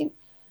Ελλάδα,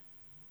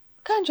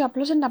 Κάνει και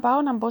απλώς να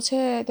πάω να μπω σε...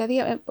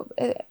 Δηλαδή,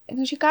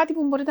 έχει κάτι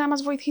που μπορείτε να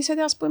μας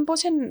βοηθήσετε, ας πούμε,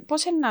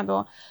 πώς να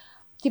το...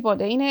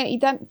 Τίποτε.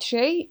 Ήταν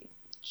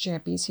και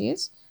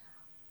επίσης,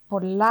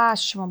 πολλά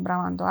άσχημο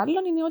πράγμα το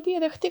άλλο είναι ότι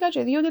δέχτηκα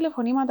και 2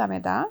 τηλεφωνήματα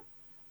μετά,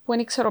 που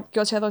δεν ξέρω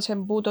ποιος έδωσε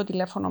μπου το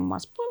τηλέφωνο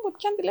μας, που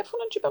πιάνε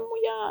τηλέφωνο και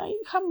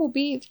είχαν μου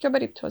πει 2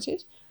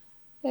 περιπτώσεις.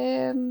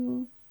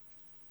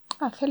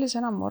 Θέλεις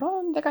ένα μωρό,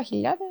 10.000.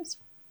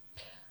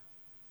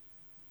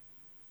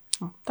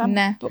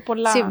 Ναι,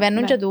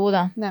 συμβαίνουν και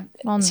τούτα. Ναι.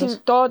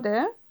 Τότε,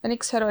 δεν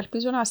ξέρω,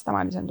 ελπίζω να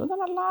σταμάτησαν τούτα,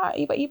 αλλά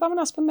είπαμε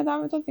να πούμε μετά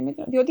με τον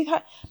Δημήτρη, διότι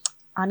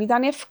αν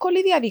ήταν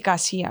εύκολη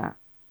διαδικασία,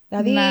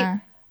 δηλαδή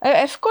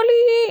εύκολη,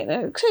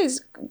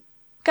 ξέρεις,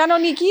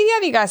 κανονική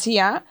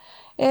διαδικασία,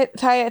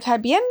 θα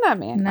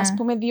πιέναμε, ας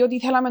πούμε, διότι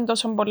θέλαμε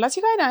τόσο πολλά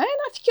σιγά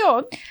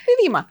ένα-δυο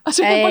δίδυμα. Ας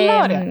πούμε,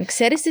 πολλά ωραία.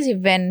 Ξέρεις τι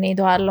συμβαίνει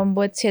το άλλο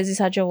που έτσι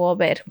έζησα και εγώ,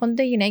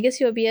 έρχονται γυναίκες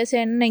οι οποίες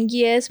είναι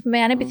εγγυές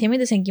με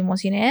ανεπιθύμητες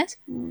εγκυμοσύνες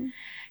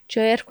και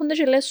έρχονται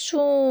και λες σου,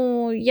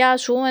 γεια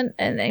σου,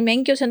 είμαι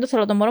έγκυος, δεν το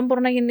θέλω το μωρό, μπορώ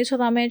να γεννήσω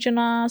δαμέ και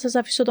να σας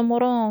αφήσω το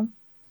μωρό.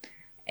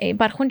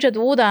 Υπάρχουν και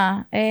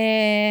τούτα.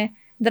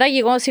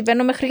 Τραγικό,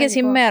 συμβαίνω μέχρι και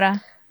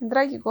σήμερα.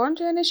 Τραγικό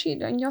και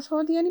νιώθω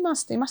ότι δεν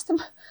είμαστε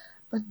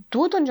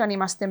τούτον και αν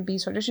είμαστε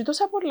πίσω. Και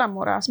τόσα πολλά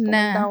μωρά, ας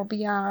πούμε, τα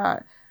οποία...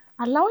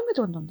 Αλλά όχι με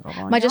τον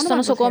τρόπο. Μα και στο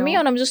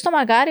νοσοκομείο, νομίζω στο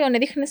Μακάριο,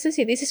 έδειχνε στις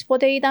ειδήσεις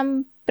πότε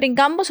ήταν πριν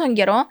κάμποσον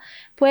καιρό,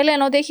 που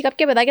έλεγαν ότι έχει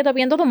κάποια παιδάκια τα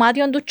οποία είναι το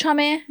δωμάτιο του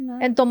τσάμε,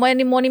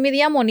 είναι η μόνιμη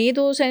διαμονή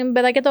τους, είναι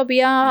παιδάκια τα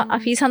οποία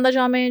αφήσαν τα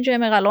τσάμε και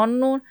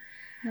μεγαλώνουν.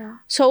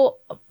 So,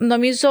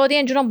 νομίζω ότι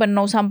είναι που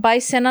εννοούσαν, πάει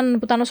σε έναν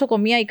που τα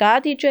νοσοκομεία ή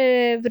κάτι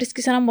και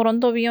βρίσκεις έναν μωρό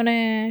το οποίο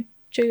είναι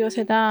και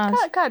υιοθετάς.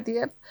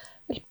 Κάτι,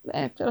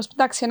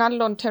 εντάξει, ένα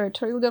άλλο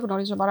territory, ούτε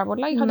γνωρίζω πάρα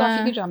πολλά. Είχα το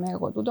αφήκει για μένα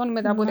εγώ τούτον,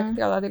 μετά που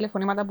δέχτηκα τα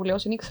τηλεφωνήματα που λέω,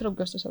 δεν ξέρω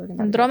ποιος το σώδει.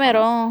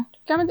 Ντρόμερο.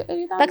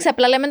 Εντάξει,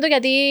 απλά λέμε το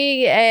γιατί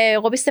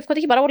εγώ πιστεύω ότι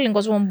έχει πάρα πολύ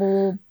κόσμο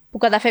που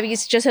καταφεύγει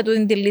και σε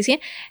τούτη τη λύση.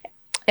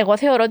 Εγώ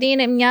θεωρώ ότι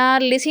είναι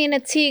μια λύση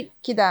έτσι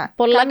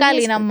πολλά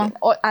καλή να μάθω.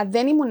 Αν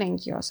δεν ήμουν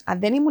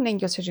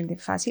έγκυος σε αυτή τη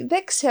φάση,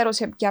 δεν ξέρω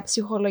σε ποια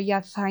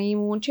ψυχολογία θα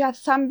ήμουν και αν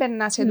θα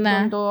μπαίνα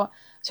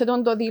σε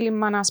το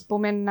δίλημμα, ας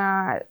πούμε,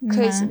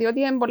 ξέρεις, διότι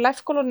είναι πολύ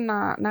εύκολο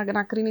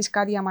να κρίνεις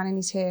κάτι αν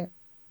είσαι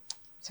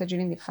σε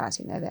αυτή τη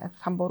φάση.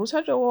 Θα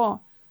μπορούσα και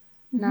εγώ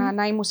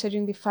να ήμουν σε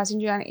αυτή τη φάση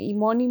και η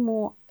μόνη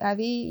μου,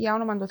 δηλαδή για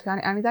όνομα του Θεού,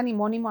 αν ήταν η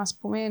μόνη μου, ας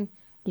πούμε,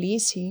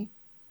 λύση,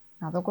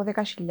 να δω 10.000,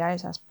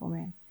 ας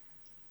πούμε.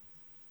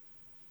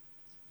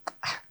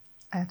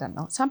 I don't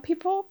know. Some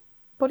people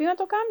μπορεί να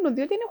το κάνουν,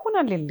 διότι δεν έχουν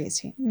άλλη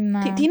λύση.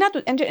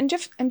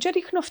 Εν και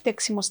ρίχνω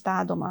φταίξιμο στα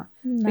άτομα.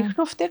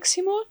 Ρίχνω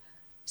φταίξιμο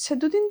σε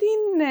τούτην την...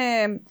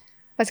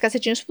 Βασικά σε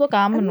εκείνους που το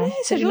κάνουν. Ναι,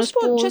 σε εκείνους που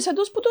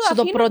το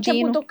αφήνουν και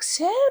που το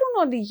ξέρουν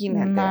ότι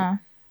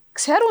γίνεται.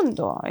 Ξέρουν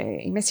το.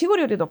 Είμαι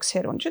σίγουρη ότι το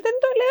ξέρουν και δεν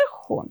το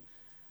ελέγχουν.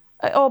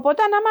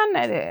 Οπότε,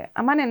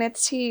 άμα είναι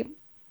έτσι...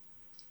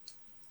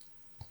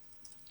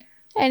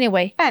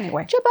 Anyway.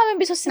 Και πάμε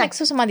πίσω στην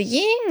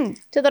εξωσωματική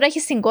και τώρα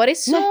έχεις την κόρη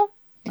σου.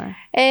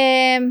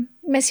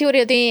 Είμαι σίγουρη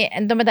ότι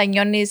δεν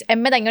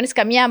μετανιώνεις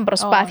καμία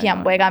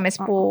προσπάθεια που έκαμες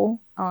που...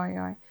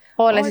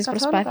 Όλες τις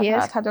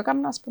προσπάθειες. Θα το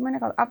έκανα, ας πούμε,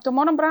 από το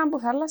μόνο πράγμα που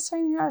θα άλλασα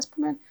είναι, ας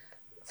πούμε,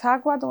 θα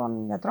άκουα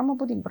τον γιατρό μου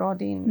που την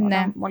πρώτη,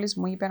 μόλις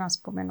μου είπε, ας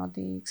πούμε,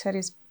 ότι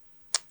ξέρεις,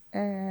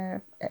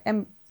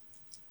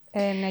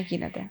 ναι,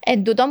 γίνεται.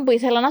 Εν τούτον που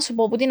ήθελα να σου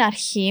πω από την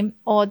αρχή,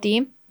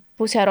 ότι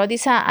που σε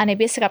ρώτησα αν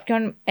έπιεσαι σε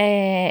κάποιον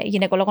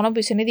γυναικολόγο που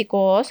είναι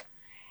ειδικός,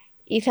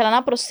 ήθελα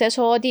να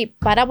προσθέσω ότι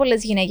πάρα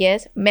πολλές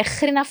γυναίκες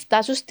μέχρι να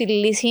φτάσουν στη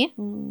λύση,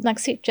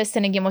 εντάξει, και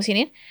στην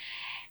εγκυμοσύνη,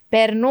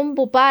 περνούν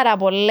που πάρα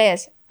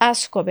πολλές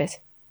άσκοπες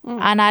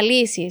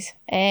αναλύσεις,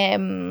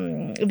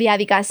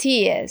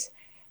 διαδικασίες,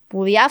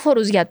 που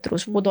διάφορους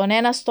γιατρούς, που τον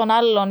ένα στον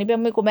άλλον, είπε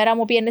μου η κουμέρα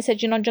μου πήγαινε σε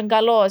εκείνον και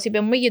καλός,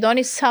 είπε μου η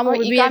γειτόνισσα μου που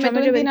πήγαινε...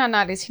 Είχαμε την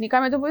ανάλυση,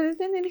 είχαμε το που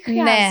δεν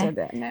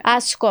χρειάζεται. Ναι,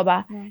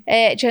 άσκοπα.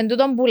 Και εν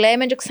τούτον που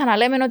λέμε και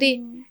ξαναλέμε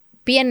ότι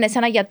πήγαινε σε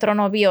έναν γιατρό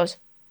ο οποίος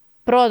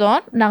πρώτον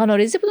να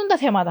γνωρίζει που είναι τα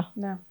θέματα.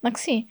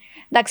 Εντάξει.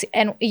 Εντάξει,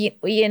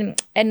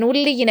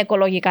 ενούλοι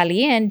γυναικολόγοι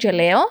καλοί, εν και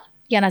λέω,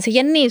 για να σε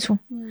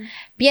γεννήσουν.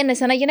 Πιένε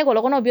σε ένα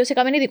γυναικολόγο ο οποίος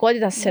έκαμε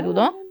ειδικότητα σε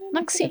τούτο.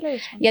 Εντάξει.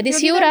 Γιατί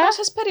σίγουρα.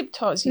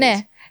 Ναι,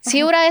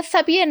 σίγουρα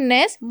θα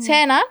πιένες σε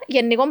ένα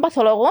γενικό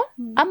παθολόγο,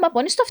 άμα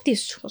πονείς το αυτί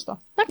σου.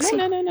 Εντάξει.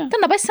 Ήταν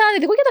να πάει σε έναν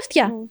ειδικό για τα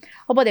αυτιά.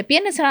 Οπότε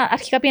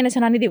αρχικά πιένες σε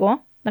έναν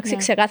ειδικό, εντάξει,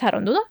 ξεκάθαρο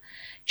τούτο,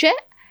 και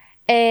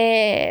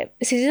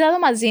συζήτα το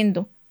μαζί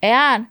του.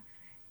 Εάν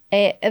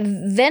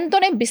δεν τον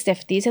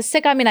εμπιστευτείς, σε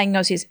κάνει να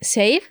νιώσεις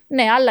safe,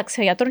 ναι,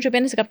 άλλαξε γιατρόν και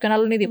πιένες σε κάποιον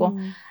άλλον ειδικό.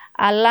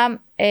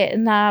 Αλλά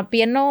να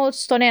πιένω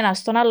στον ένα,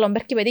 στον άλλον,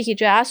 πέρκει πετύχει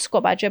και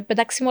άσκοπα και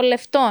πετάξιμο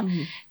λεφτών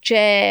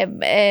και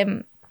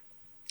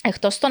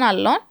εκτός των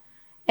άλλων,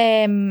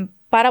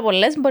 πάρα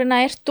πολλές μπορεί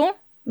να έρθουν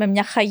με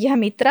μια χαγιά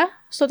μήτρα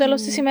στο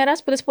τέλος της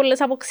ημέρας, που τις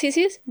πολλές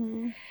αποξήσεις,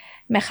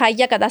 με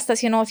χαγιά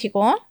κατάσταση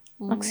ενωθικών,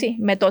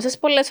 με τόσες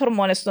πολλές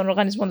ορμόνες στον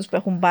οργανισμό τους που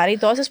έχουν πάρει,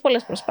 τόσες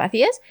πολλές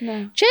προσπάθειες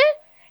και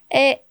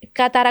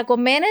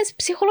καταρακωμένες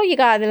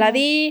ψυχολογικά,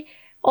 δηλαδή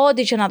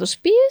ό,τι και να τους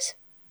πεις,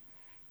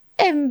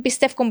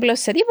 πιστεύουν πλέον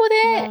σε τίποτε,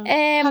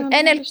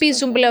 εν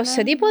ελπίζουν πλέον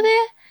σε τίποτε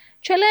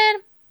και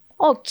λένε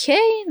 «ΟΚ,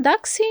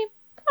 εντάξει,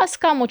 ας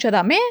κάνω και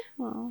δαμέ,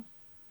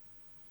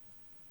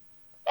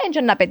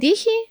 έτσι να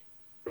πετύχει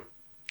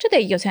και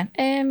τέλειωσε».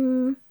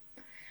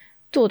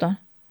 Τούτο.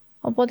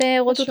 Οπότε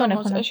εγώ τούτον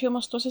έχω. Έχει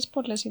όμως τόσες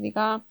πολλές,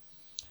 ειδικά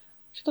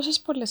σε τόσες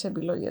πολλές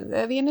επιλογές.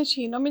 Δηλαδή είναι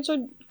έτσι, νομίζω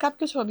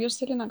κάποιος ο οποίος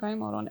θέλει να κάνει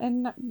μωρό.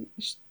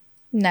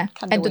 Ναι,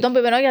 εν τούτον που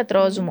είπε ο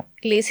γιατρός μου,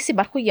 λύσεις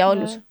υπάρχουν για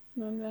όλους.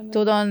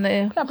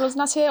 Πρέπει απλώς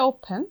να είσαι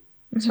open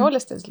σε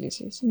όλες τις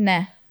λύσεις.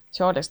 Ναι.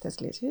 Σε όλες τις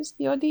λύσεις,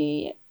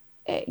 διότι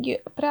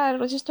πρέπει να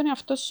ρωτήσεις τον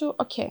εαυτό σου,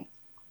 οκ,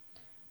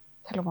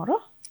 θέλω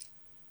μωρό.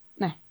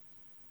 Ναι.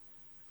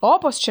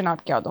 Όπως και να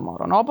πιάω το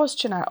μωρό,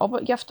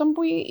 γι' αυτό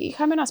που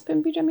είχαμε να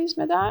σπέμπει και εμείς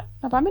μετά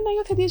να πάμε να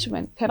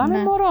υιοθετήσουμε. Θέλαμε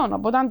μωρό,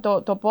 οπότε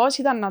το πώς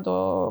ήταν να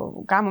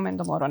το κάνουμε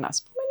το μωρό, να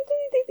πούμε,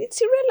 it's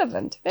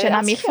irrelevant. Και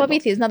να μην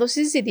φοβηθείς να το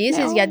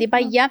συζητήσεις, γιατί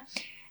παγιά,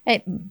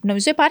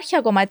 νομίζω υπάρχει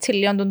ακόμα έτσι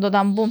λίγο το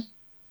ταμπού.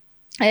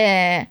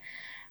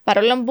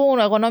 Παρόλο που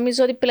εγώ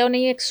νομίζω ότι πλέον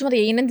η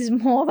εξωσωματική είναι της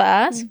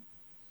μόδας,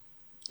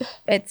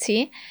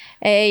 έτσι,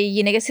 οι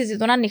γυναίκες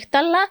συζητούν ανοιχτά,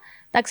 αλλά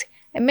εντάξει,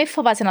 μην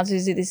φοβάσαι να το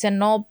συζητήσεις,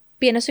 ενώ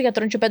πήγαινε στο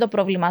γιατρό και πέτω το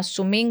πρόβλημα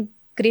σου, μην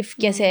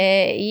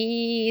κρύφκεσαι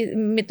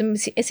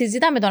ή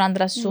συζητά με τον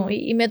άντρα σου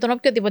ή με τον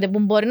οποιοδήποτε που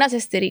μπορεί να σε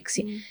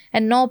στηρίξει.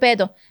 Ενώ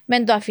πέτω,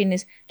 μην το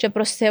αφήνεις. Και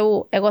προς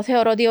Θεού, εγώ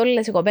θεωρώ ότι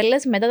όλες οι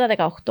κοπέλες μετά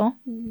τα 18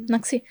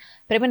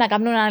 πρέπει να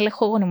κάνουν ένα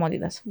έλεγχο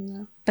γονιμότητας.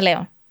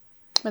 Πλέον.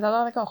 Μετά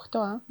τα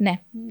 18, Ναι.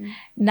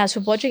 Να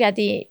σου πω και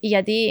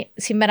γιατί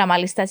σήμερα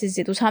μάλιστα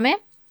συζητούσαμε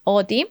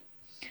ότι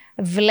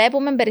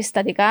βλέπουμε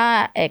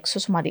περιστατικά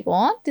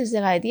εξωσωματικών της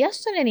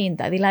δεκαετίας του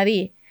 90.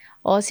 Δηλαδή,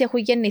 όσοι έχουν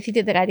γεννηθεί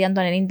τη δεκαετία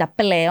των 90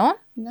 πλέον,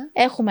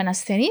 έχουμε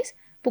ασθενείς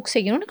που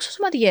ξεκινούν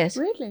εξωσωματικές.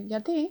 Really?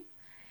 Γιατί?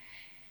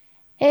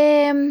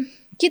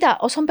 Κοίτα,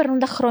 όσο περνούν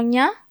τα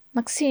χρόνια,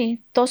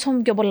 τόσο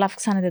πιο πολλά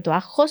αυξάνεται το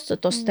άγχος,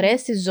 το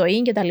στρες, τη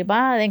ζωή κτλ.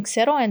 Δεν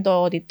ξέρω, εν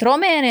το ότι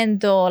τρώμε, εν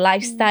το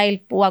lifestyle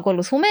που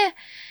ακολουθούμε.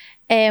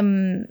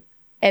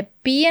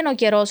 Πήγαινε ο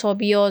καιρός ο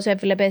οποίος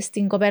έβλεπες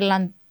την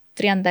κοπέλα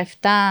 37,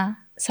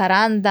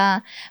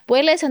 40, που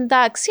έλεγες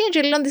εντάξει,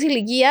 και λίγο της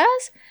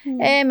ηλικίας,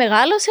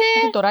 μεγάλωσε.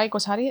 Και τώρα 20,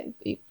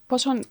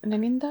 πόσο, 90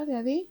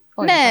 δηλαδή?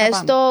 Ναι,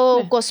 στο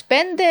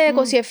 25,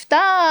 27,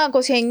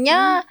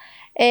 29,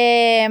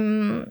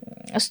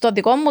 στο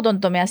δικό μου τον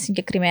τομέα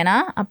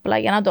συγκεκριμένα, απλά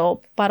για να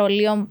το πάρω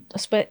λίγο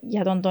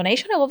για τον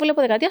donation, εγώ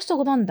βλέπω δεκαετία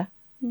στο 80.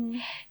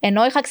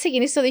 Ενώ είχα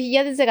ξεκινήσει το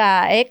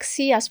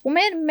 2016, ας πούμε,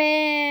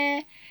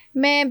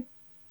 με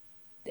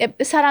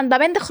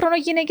 45 χρονών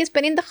γυναίκες, 50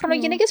 χρονών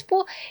γυναίκες που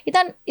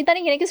ήταν οι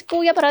γυναίκες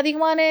που, για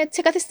παράδειγμα,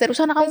 σε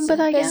καθυστερούσαν να κάνουν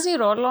παιδάκια. Παίζει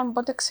ρόλο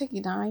πότε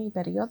ξεκινάει η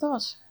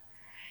περίοδος?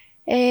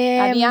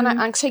 Δηλαδή,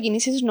 αν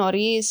ξεκινήσεις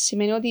νωρίς,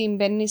 σημαίνει ότι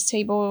μπαίνεις σε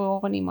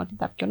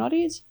υπογονιμότητα πιο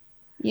νωρίς,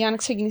 ή αν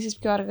ξεκινήσεις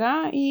πιο αργά,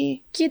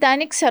 ή... Κοίτα,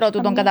 δεν ξέρω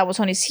τούτον κατά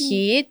πόσον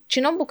ισχύει.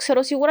 Κοινό που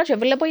ξέρω σίγουρα και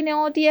βλέπω είναι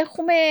ότι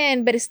έχουμε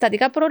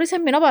περιστατικά πρόορης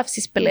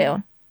εμμηνόπαυσης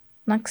πλέον.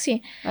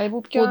 Εντάξει. Δηλαδή,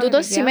 που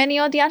τούτο σημαίνει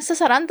ότι αν στα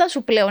 40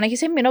 σου πλέον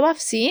έχεις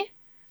εμμηνόπαυση,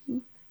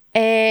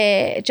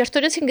 και αυτό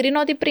και συγκρίνω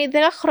ότι πριν 10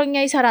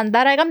 χρόνια η 40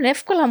 έκαμε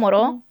εύκολα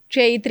μωρό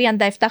και οι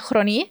 37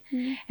 χρονοί,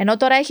 ενώ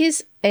τώρα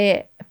έχεις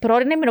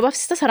πρόορη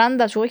εμμηνόπαυση στα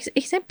 40 σου,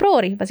 έχεις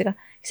πρόορη βασικά,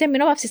 έχεις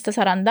εμμηνόπαυση στα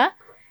 40,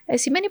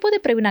 σημαίνει πότε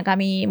πρέπει να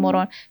κάνει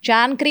μωρό. Και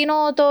αν κρίνω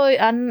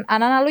αν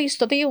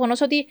αναλογιστώ το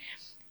γεγονός ότι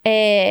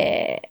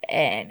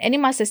δεν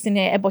είμαστε στην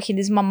εποχή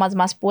της μαμάς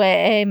μας που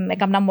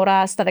έκαναν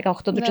μωρά στα 18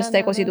 του και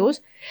στα 20 τους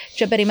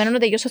και περιμένουν να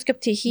τελειώσω και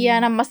πτυχία,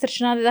 ένα μάστερ και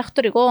ένα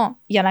διδακτορικό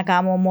για να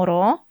κάνω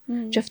μωρό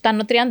και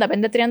φτάνω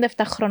 35-37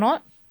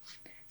 χρονών,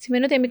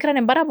 σημαίνει ότι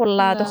μικράνε πάρα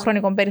πολλά το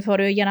χρονικό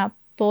περιθώριο για να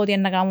πω ότι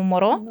είναι να κάνω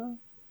μωρό.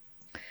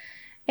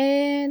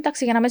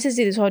 Εντάξει, για να μην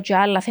συζητήσω και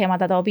άλλα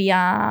θέματα τα οποία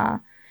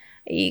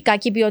η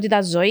κακή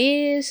ποιότητα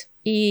ζωής,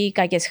 οι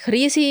κακές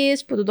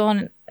χρήσεις που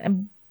τούτον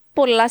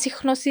πολλά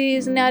συχνό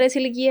στις νεαρές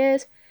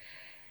ηλικίες.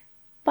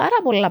 Πάρα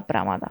πολλά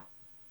πράγματα.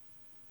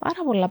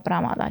 Πάρα πολλά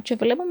πράγματα. Και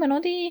βλέπουμε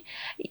ότι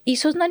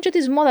ίσως να είναι και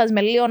της μόδας,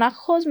 με λίγο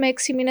άγχος, με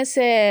 6 μήνες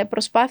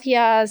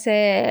προσπάθεια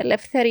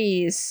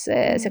ελεύθερης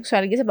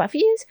σεξουαλικής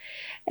επαφής,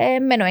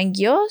 μένω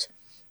έγκυος.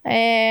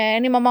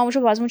 Είναι η μαμά μου και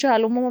ο παπάς μου και ο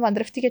αλλού μου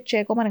παντρεύτηκε και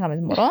ακόμα έκαμε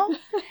μωρό.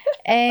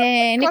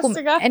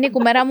 Είναι η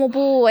κουμέρα μου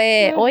που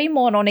όχι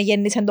μόνο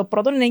γέννησε το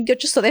πρώτο, είναι έγκυο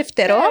και στο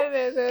δεύτερο.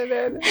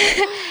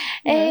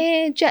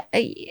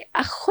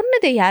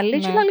 Αχώνεται οι άλλοι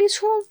και λέει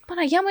σου,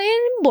 Παναγιά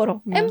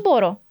μου, δεν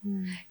μπορώ.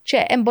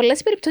 Και εν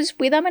πολλές περιπτώσεις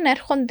που είδαμε να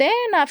έρχονται,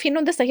 να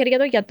αφήνονται στα χέρια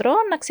των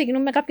γιατρών, να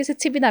ξεκινούν με κάποιες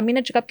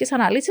βιταμίνες και κάποιες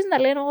αναλύσεις, να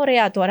λένε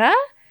ωραία τώρα,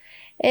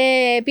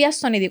 πήγα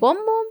στον ειδικό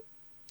μου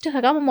και θα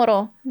κάνω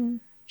μωρό.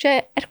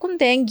 Και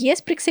έρχονται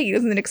έγκυες πριν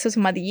ξεκινήσουν την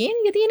εξωσωματική,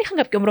 γιατί δεν είχαν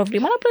κάποιο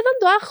πρόβλημα, απλά ήταν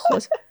το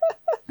άγχος.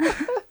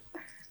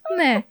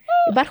 Ναι,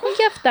 υπάρχουν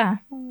και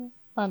αυτά.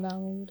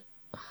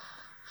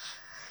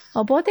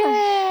 Οπότε,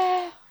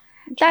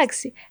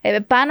 εντάξει,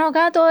 πάνω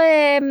κάτω,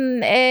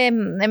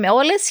 με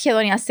όλες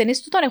σχεδόν οι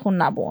ασθενείς του τον έχουν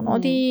να πούν,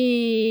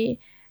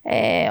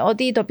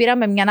 ότι το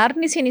πήραμε μια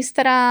άρνηση,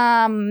 ύστερα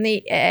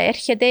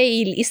έρχεται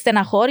η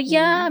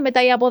στεναχώρια,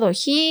 μετά η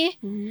αποδοχή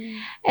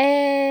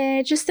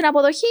και στην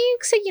αποδοχή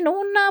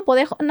ξεκινούν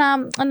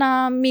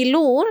να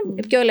μιλούν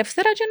πιο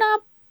ελευθέρα και να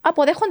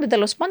αποδέχονται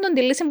τέλος πάντων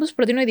τη λύση που τους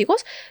προτείνει ο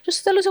ειδικός και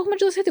στο τέλος έχουμε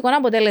και το θετικό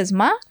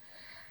αποτέλεσμα.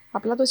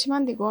 Απλά το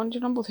σημαντικό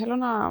που θέλω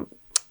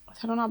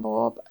να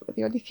πω,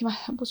 διότι θυμάμαι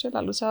που σου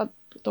ελαλούσα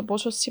το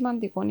πόσο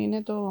σημαντικό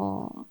είναι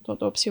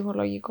το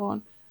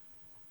ψυχολογικό.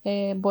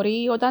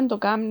 Μπορεί όταν το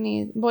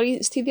κάνει,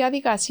 μπορεί στη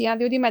διαδικασία,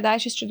 διότι μετά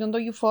έχεις και το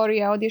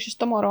euphoria, ότι έχεις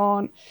το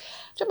μωρό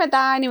και μετά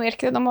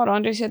έρχεται το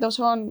μωρό και είσαι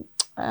τόσο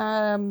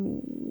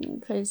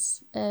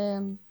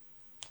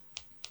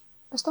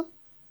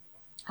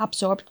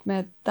absorbed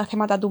με τα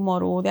θέματα του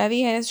μωρού,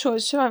 δηλαδή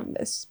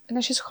δεν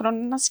έχεις χρόνο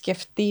να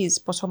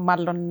σκεφτείς πόσο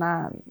μάλλον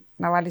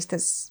να βάλεις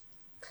τις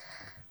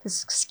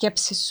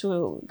σκέψεις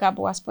σου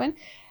κάπου, ας πούμε,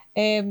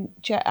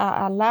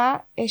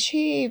 αλλά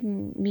έχει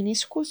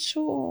μηνίσκους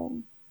σου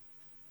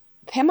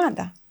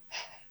θέματα.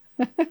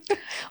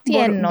 Τι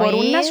εννοείς?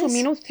 Μπορούν να σου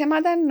μείνουν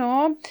θέματα, εννοώ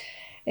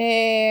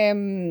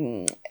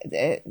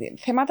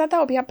θέματα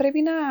τα οποία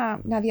πρέπει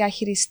να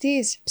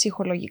διαχειριστείς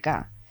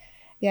ψυχολογικά.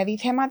 Δηλαδή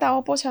θέματα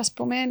όπως, ας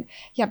πούμε,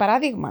 για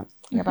παράδειγμα,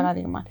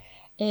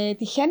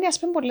 τυχαίνει, ας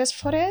πούμε, πολλές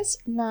φορές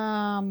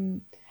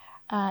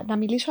να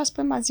μιλήσω, ας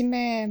πούμε, μαζί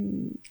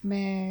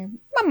με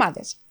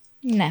μαμάδες.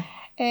 Ναι.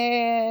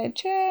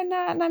 Και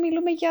να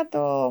μιλούμε για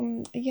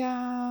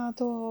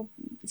το...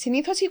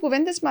 Συνήθως οι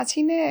κουβέντες μας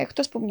είναι,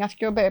 εκτός από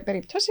μια-δυο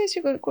περιπτώσεις,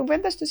 οι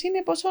κουβέντες τους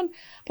είναι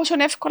πόσο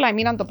εύκολα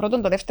έμειναν το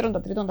πρώτο, το δεύτερο,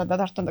 το τρίτο, το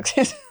τέταρτο, το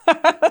ξέρεις.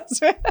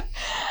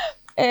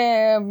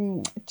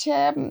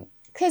 Και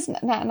ξέρεις,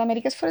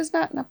 μερικές φορές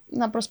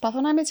να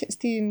προσπαθώ να είμαι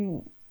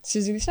στην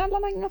συζήτηση, αλλά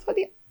να νιώθω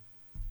ότι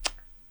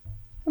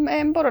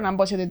δεν μπορώ να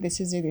μπω σε αυτή τη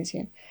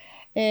συζήτηση.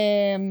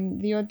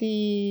 Διότι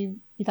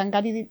ήταν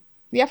κάτι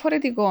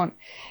διαφορετικό.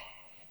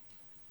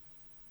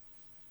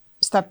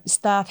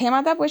 Στα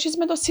θέματα που έχεις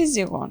με το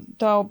σύζυγο,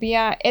 τα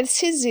οποία έτσι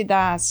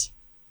συζητάς,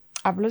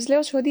 απλώς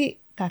λέω σου ότι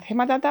τα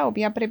θέματα τα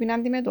οποία πρέπει να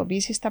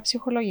αντιμετωπίσεις τα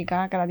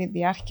ψυχολογικά κατά τη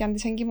διάρκεια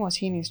της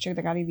εγκυμοσύνης και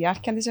κατά τη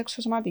διάρκεια της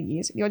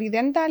εξωσωματικής, διότι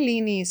δεν τα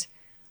λύνεις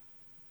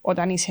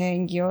όταν είσαι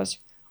έγκυος,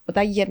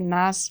 όταν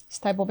γερνάς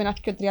στα επόμενα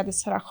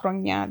 2-3-4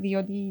 χρόνια,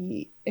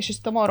 διότι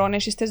έχεις το μωρό,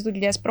 έχεις τις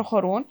δουλειές,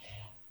 προχωρούν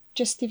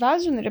και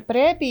στιβάζουν.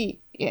 Πρέπει,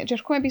 και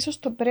έρχομαι πίσω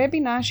στο πρέπει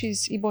να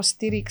έχεις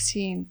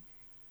υποστήριξη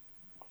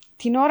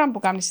την ώρα που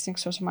κάνεις την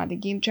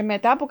εξωσωματική και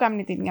μετά που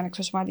κάνει την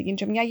εξωσωματική.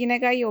 Και μια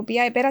γυναίκα η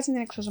οποία επέρασε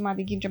την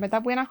εξωσωματική και μετά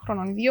από 1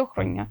 χρόνο ή 2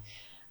 χρόνια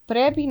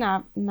πρέπει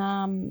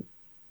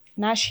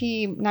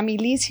να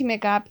μιλήσει με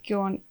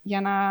κάποιον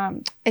για να...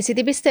 Εσύ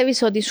τι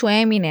πιστεύεις ότι σου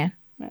έμεινε?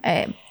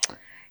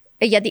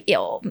 Γιατί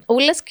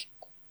όλες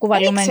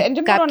κουβαλούμε κάποια...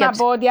 Δεν μπορώ να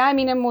πω ότι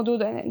έμεινε μου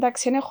τούτο.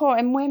 Εντάξει,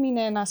 μου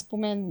έμεινε ένα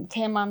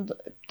θέμα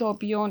το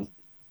οποίο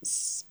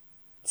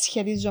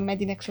σχετίζω με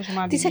την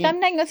εξωσωματική. Τι σε κάνει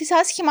να νιώθεις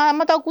άσχημα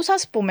άμα το ακούς,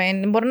 ας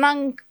πούμε? Μπορεί να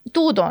είναι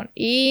τούτο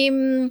ή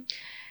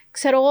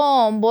ξέρω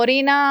εγώ,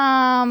 μπορεί να...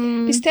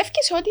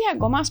 Πιστεύεις ότι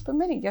ακόμα, ας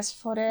πούμε, μερικές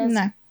φορές...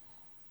 Ναι.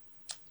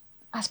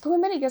 Ας πούμε,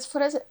 μερικές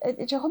φορές,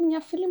 και έχω μια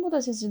φίλη μου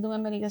το συζητούμε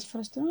μερικές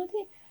φορές, του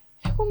ότι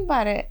έχουν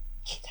πάρε,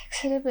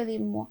 κοίταξε ρε παιδί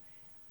μου,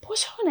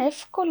 πόσο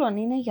εύκολο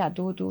είναι για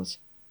τούτους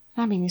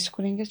να μην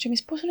ίσκουν έγκυος και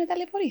εμείς πόσο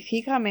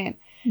ταλαιπωρηθήκαμε.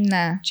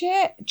 Ναι.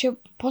 Και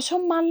πόσο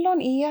μάλλον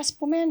ή ας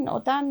πούμε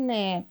όταν...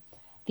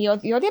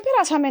 Διότι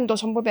περάσαμε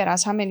τόσο που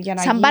περάσαμε για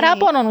να σαν γίνει...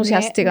 παράπονο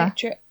ουσιαστικά. Ναι,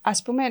 και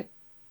ας πούμε,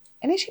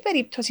 δεν έχει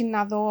περίπτωση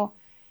να δω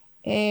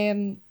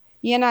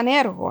ή έναν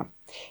έργο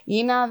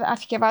ή να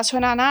αθηκευάσω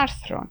έναν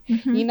άρθρο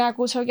ή να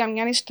ακούσω για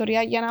μια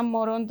ιστορία για έναν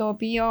μωρό το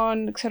οποίο,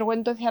 ξέρω εγώ,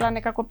 δεν το θέλανε,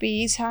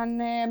 κακοποιήσαν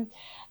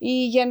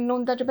ή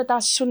γεννούντα και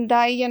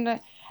πετάσσουντα ή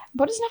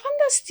μπορείς να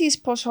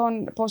φανταστείς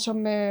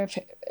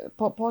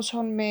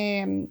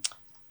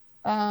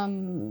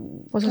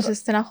πόσο σε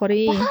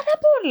στεναχωρεί. Πάρα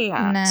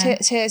πολλά. Ναι.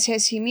 Σε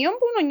σημείο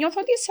που νιώθω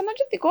ότι είναι σαν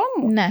και δικό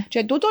μου. Ναι.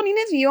 Και τούτον είναι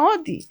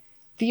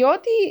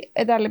διότι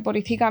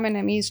ταλαιπωρηθήκαμε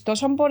εμείς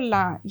τόσο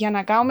πολλά για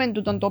να κάνουμε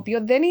τούτον το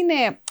οποίο δεν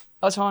είναι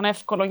όσο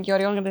εύκολο και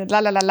ωραίο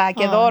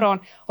και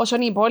δώρων, όσο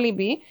οι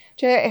υπόλοιποι.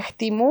 Και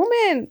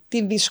εκτιμούμε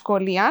τη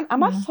δυσκολία,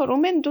 άμα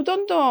θεωρούμε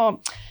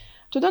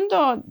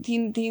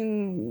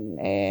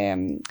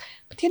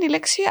τι είναι η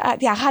λέξη,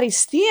 τη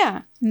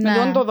αχαριστία με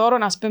τον το δώρο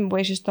που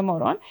έχει στο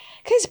μωρό.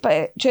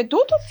 Και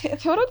τούτο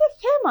θεωρώ το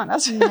θέμα.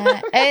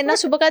 Να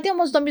σου πω κάτι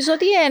όμως, νομίζω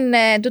ότι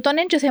τούτο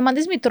είναι και θέμα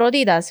της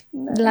μητρότητας.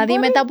 Δηλαδή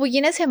μετά που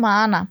γίνεσαι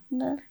μάνα.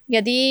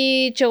 Γιατί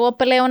και εγώ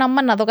πλέον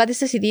άμα να δω κάτι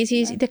στις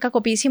ειδήσεις, είτε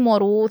κακοποίηση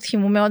μωρού,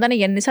 θυμούμαι όταν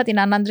γέννησα την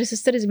Άννα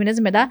 3-4 μήνες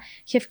μετά,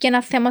 είχε βγει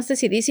ένα θέμα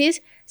στις ειδήσεις,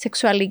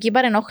 σεξουαλική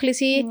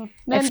παρενόχληση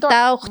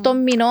 7-8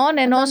 μηνών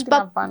ενός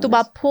του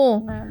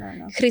παππού.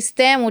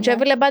 Χριστέ μου, και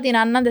έβλεπα την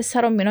Άννα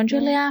 4 μηνών και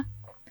έλεγα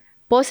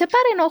πώς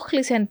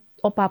παρενόχλησε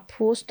ο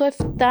παππούς το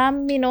 7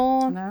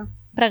 μηνών,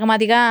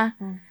 πραγματικά.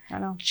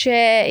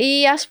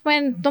 Ή ας πούμε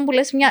τον που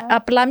λες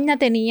απλά μια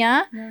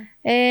ταινία,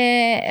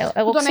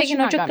 εγώ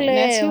ξεκινώ και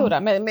κλαίω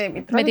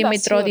με τη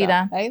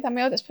μητρότητα.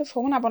 Είδαμε ότι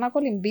φοβούμαι από να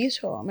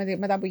κολυμπήσω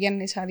μετά που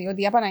γέννησα,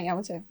 διότι για Παναγιά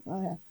μου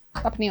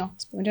καπνίο,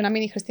 και να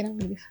μείνει η Χριστίνα μου.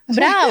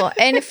 Μπράβο,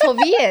 είναι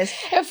φοβίες.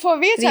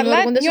 Φοβίες,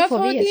 αλλά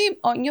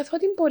νιώθω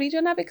ότι μπορεί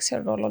και να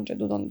παίξει ρόλο και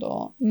τούτον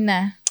το... Ναι.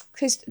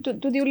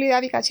 Τούτη όλη η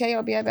διαδικασία η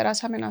οποία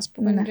περάσαμε, ας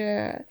πούμε.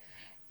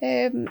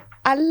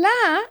 Αλλά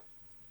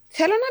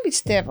θέλω να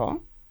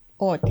πιστεύω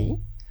ότι,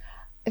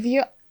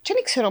 και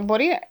δεν ξέρω,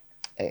 μπορεί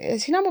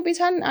εσύ να μου πεις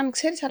αν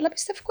ξέρεις, αλλά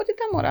πιστεύω ότι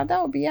τα μωρά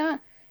τα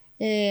οποία,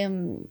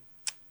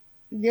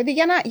 διότι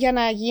για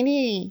να γίνει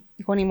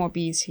η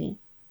γονιμοποίηση,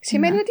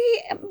 σημαίνει ότι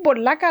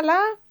πολλά καλά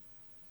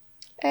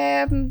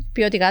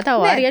ποιοτικά τα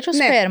οάρια και ο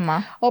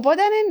σπέρμα.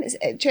 Οπότε,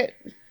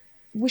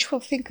 wishful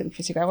thinking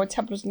φυσικά, εγώ έτσι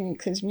απλώς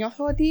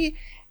νιώθω ότι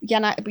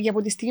για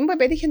από τη στιγμή που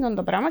επέτυχε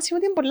το πράγμα,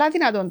 σημαίνει ότι είναι πολλά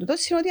δυνατόν τούτο,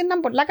 σημαίνει ότι είναι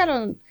ένα πολλά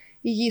καλό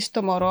υγιή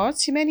στο μωρό,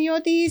 σημαίνει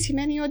ότι,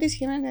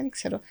 δεν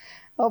ξέρω.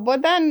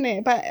 Οπότε,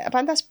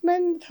 πάντα ας πούμε,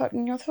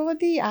 νιώθω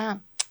ότι,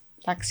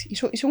 εντάξει,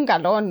 ήσουν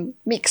καλό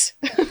μίξ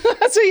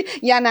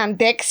για να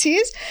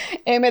αντέξεις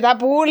μετά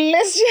που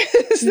όλες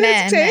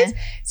ξέρεις,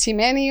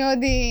 σημαίνει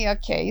ότι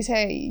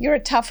you're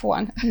a tough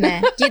one. Ναι,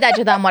 κοίτα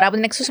και τα μωρά που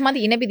είναι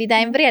εξωσωματική είναι επειδή τα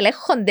έμβρια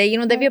ελέγχονται,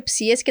 γίνονται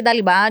βιοψίες και τα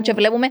λοιπά και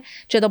βλέπουμε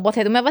και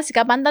τοποθετούμε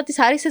βασικά πάντα τις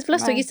άριστες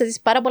βλαστογίστες,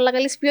 τις πάρα πολλά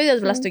καλής ποιότητας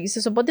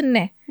βλαστογίστες, οπότε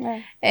ναι,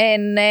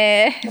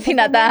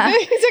 δυνατά.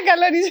 Είσαι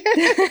καλό,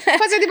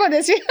 φάσε τίποτε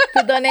εσύ.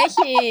 Τον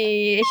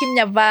έχει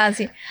μια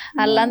βάση.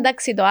 Αλλά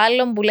εντάξει, το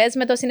άλλο που λες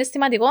με το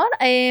συναισθηματικό,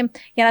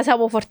 για να σε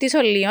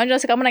αποφορτήσω λίγο και να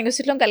σε κάνω να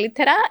νιώσεις λίγο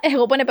καλύτερα,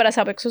 εγώ που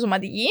πέρασα από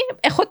εξωσωματική,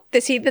 έχω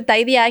τα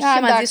ίδια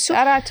άχη μαζί σου.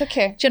 Άρα,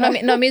 okay. Και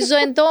νομίζω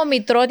είναι το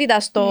μητρότητα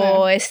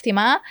στο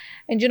αίσθημα.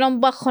 Εντζήνω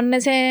που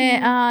αγχώνεσαι,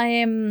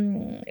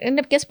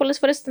 είναι ποιες πολλές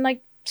φορές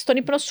στον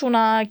ύπνο σου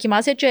να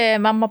κοιμάσαι και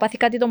άμα πάθει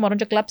κάτι το μωρό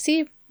και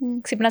κλάψει,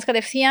 ξυπνάς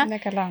κατευθείαν. Ναι,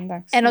 καλά,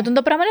 εντάξει. Ενώ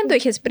το πράγμα δεν το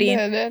είχες πριν.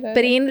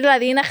 Πριν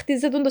δηλαδή να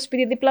χτίζεται το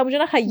σπίτι δίπλα μου και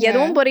να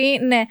χαγιέτουν μπορεί,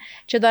 ναι.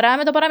 Και τώρα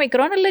με το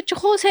παραμικρό να λέει και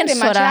έχω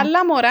σένσορα. Μα και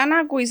άλλα μωρά να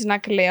ακούεις να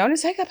κλαίουν,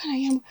 είσαι έκα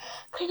Παναγία μου,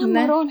 κλαίει ένα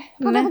μωρό,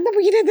 πάντα που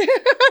γίνεται.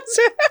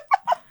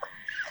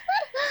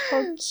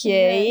 Οκ.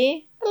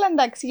 Αλλά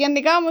εντάξει,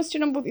 γενικά όμως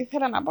το που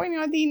ήθελα να πω είναι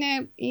ότι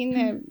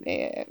είναι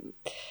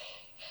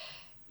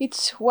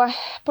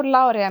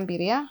πολλά ωραία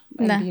εμπειρία.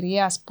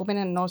 Εμπειρία, ας πούμε,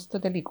 ενώ στο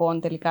τελικό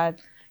τελικά.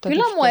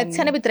 Φίλο μου,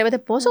 έτσι αν επιτρέπετε,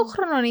 πόσο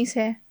χρονών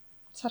είσαι?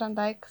 46.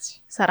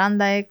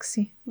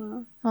 46.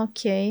 Οκ.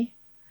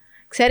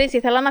 Ξέρεις,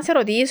 ήθελα να σε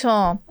ρωτήσω.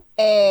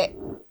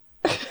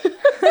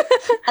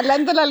 Αλλά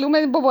δεν το λαλούμε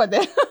ποτέ.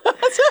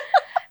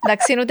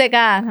 Εντάξει, ούτε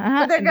καν.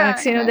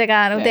 Ούτε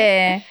καν.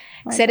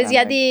 Ξέρεις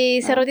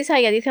γιατί σε ρωτήσα,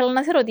 γιατί ήθελα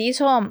να σε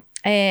ρωτήσω.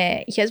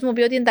 Είχες μου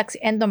πει ότι εντάξει,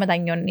 εν το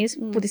μετανιώνεις,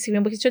 που τη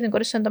στιγμή που έχεις την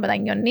κόρη σου εν το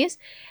μετανιώνεις.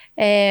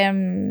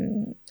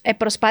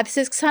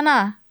 Προσπάθησες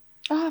ξανά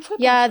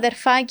για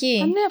αδερφάκι?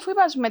 Ναι, αφού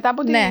είπα μετά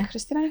από την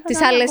Χριστίνα.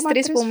 Τις άλλες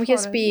 3 που μου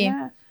είχες πει.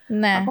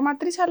 Ακόμα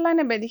 3, αλλά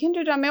είναι πέτυχε. Και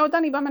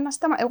όταν είπαμε να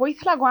σταματήσω, εγώ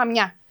ήθελα ακόμα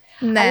μια.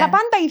 Αλλά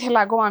πάντα ήθελα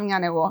ακόμα μια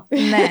εγώ.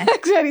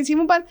 Ξέρεις,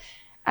 ήμουν πάντα.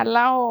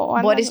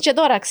 Μπορείς και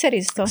τώρα,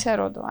 ξέρεις το.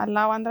 Ξέρω το,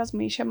 αλλά ο άντρας μου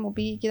είχε μου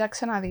πει,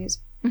 κοίταξε να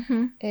δεις.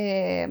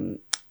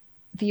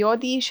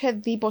 Διότι είχε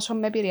δει πόσο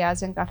με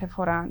επηρεάζει κάθε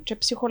φορά, και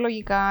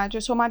ψυχολογικά και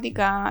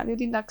σωματικά,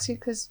 διότι εντάξει,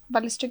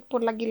 βάλεις και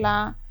πολλά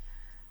κιλά,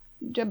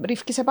 και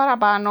ρίφκησε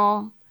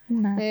παραπάνω.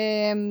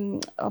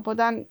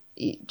 Οπότε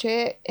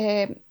και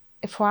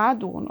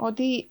φοάτουν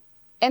ότι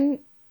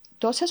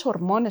τόσες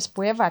ορμόνες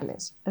που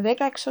έβαλες,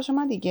 10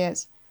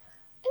 εξωσωματικές,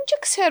 δεν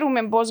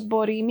ξέρουμε πώς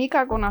μπορεί η μη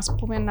κακό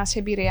να σε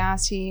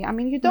επηρεάσει. I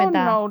mean, you don't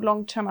know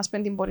long term, ας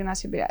πούμε, τι μπορεί να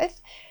σε επηρεάσει.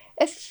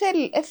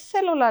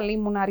 Θέλω λαλί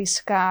μου να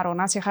ρισκάρω,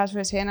 να σε χάσω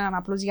εσένα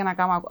απλώς για να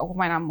κάνω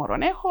ακόμα ένα μωρό.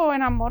 Έχω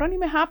ένα μωρό,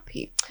 είμαι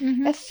happy.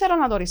 Θέλω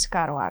να το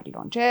ρισκάρω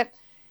άλλον. Και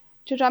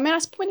για μένα,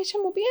 ας πούμε, είχε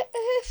μου πει,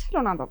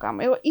 θέλω να το κάνω.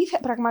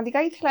 Πραγματικά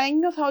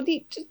ένιωθα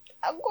ότι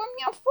ακόμα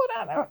μια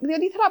φορά,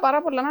 διότι ήθελα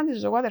πάρα πολλά να τη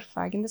ζω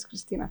αδερφάκι της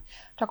Χριστίνας.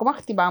 Και ακόμα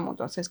χτυπά μου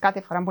το,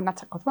 κάθε φορά που να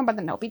τσακωθούμε,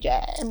 πάντα να πει και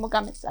μου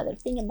κάνεις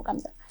αδερφή και μου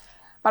κάνεις.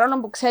 Παρόλο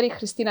που ξέρει η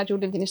Χριστίνα και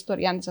όλη την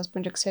ιστορία της, ας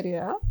πούμε, και ξέρει,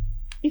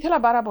 ήθελα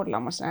πάρα πολλά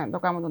όμως να το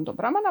κάνω το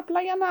πράγμα,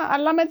 απλά για να,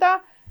 αλλά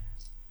μετά,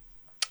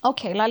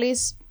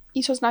 λαλείς,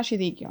 ίσως να έχει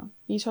δίκιο.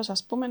 Ίσως,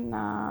 ας πούμε,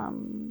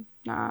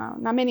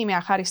 να μην είμαι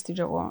αχάριστη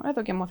κι εγώ.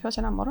 Εδώ και μου Θεός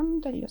ένα μωρό,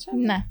 τέλειωσε.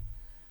 Ναι.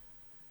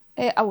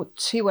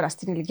 Σίγουρα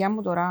στην ηλικία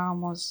μου τώρα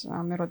όμως,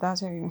 αν με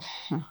ρωτάς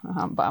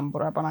αν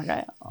μπορώ να πάω να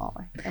κάνω,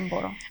 δεν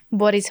μπορώ.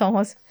 Μπορείς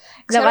όμως.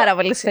 Δεν πάρα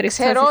πολλές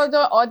περιπτώσεις. Ξέρω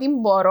ότι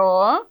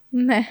μπορώ,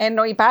 Ναι.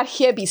 ενώ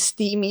υπάρχει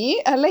επιστήμη,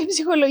 αλλά η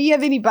ψυχολογία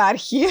δεν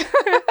υπάρχει.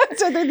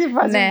 Σε τούτη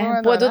φάση Ναι,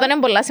 που τούτο είναι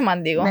πολύ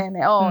σημαντικό.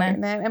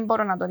 Ναι, δεν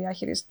μπορώ να το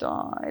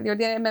διαχειριστώ.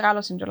 Διότι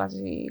μεγάλωσε κιόλας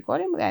η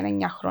κόρη μου,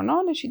 είναι 9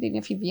 χρονών, έχει την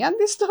εφηβεία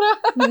της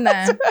τώρα.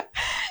 Ναι.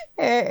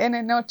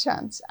 Είναι no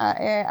chance.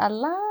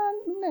 Αλλά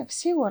ναι,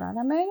 σίγουρα,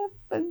 να με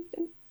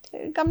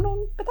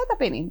κάνουν μετά τα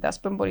 50, ας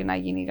πούμε, μπορεί να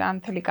γίνει,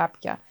 αν θέλει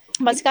κάποια.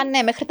 Βασικά,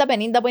 ναι, μέχρι τα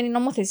 50 που είναι η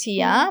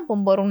νομοθεσία που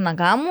μπορούν να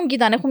κάνουν,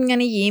 και αν έχουν μια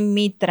υγιή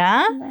μήτρα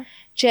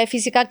και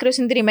φυσικά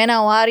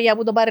κρυοσυντηρημένα οάρια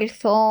από το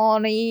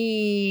παρελθόν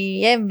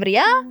ή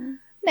έμβρια,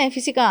 ναι,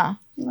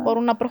 φυσικά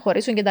μπορούν να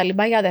προχωρήσουν και τα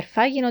λοιπά για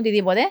αδερφάκια,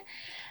 οτιδήποτε.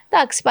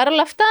 Εντάξει,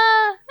 παρόλα αυτά,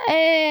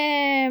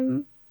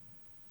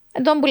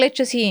 τον που λέει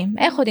και εσύ,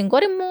 έχω την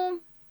κόρη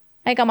μου,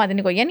 έκανα την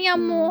οικογένεια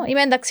μου,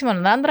 είμαι εντάξει με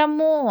τον άντρα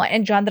μου,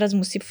 είναι και ο άντρας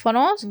μου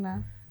σύμφωνος.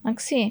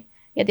 Εντάξει.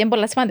 Γιατί είναι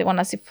πολύ σημαντικό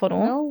να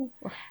συμφωνούν.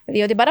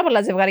 Διότι πάρα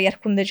πολλά ζευγάρια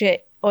έρχονται και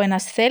ο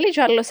ένας θέλει και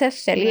ο άλλος δεν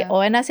θέλει.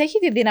 Ο ένας έχει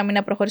τη δύναμη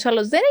να προχωρήσει, ο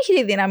άλλος δεν έχει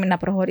τη δύναμη να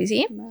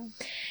προχωρήσει.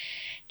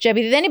 Και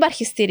επειδή δεν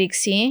υπάρχει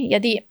στήριξη,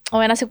 γιατί ο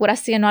ένας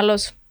κουράστηκε, ο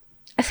άλλος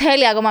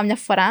θέλει ακόμα μια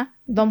φορά,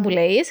 τον που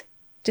λέεις,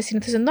 και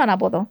συνήθως είναι το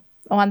ανάποδο.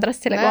 Ο άντρας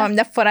θέλει ακόμα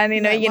μια φορά,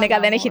 ενώ η γυναίκα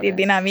δεν έχει τη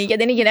δύναμη,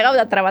 γιατί είναι η γυναίκα που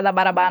τα τραβά τα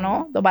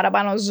παραπάνω, το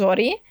παραπάνω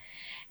ζόρι.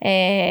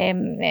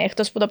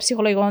 Εκτός από το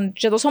ψυχολογικό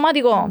και το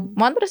σωματικό.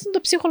 Ο άντρας είναι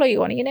το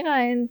ψυχολογικό, η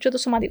γυναίκα είναι και το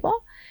σωματικό.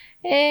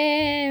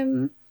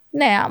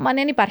 Ναι, αν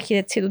δεν υπάρχει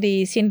έτσι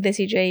η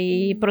σύνδεση και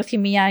η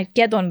προθυμία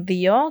και των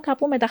δύο,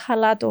 κάπου μετά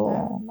χαλά το...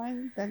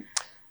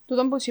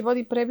 Τούτον που σου είπα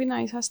ότι πρέπει να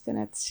είσαστε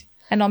έτσι.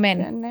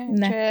 Ενωμένοι.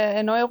 Και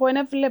ενώ εγώ δεν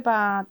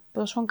έβλεπα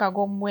πόσο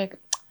κακό μου,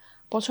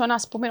 πόσο να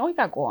πούμε, όχι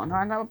κακό,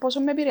 πόσο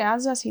με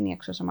επηρεάζασαν οι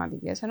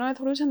εξωσωματικές, ενώ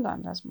θεωρούσαν το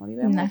άντρας μου.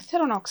 Δεν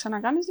θέλω να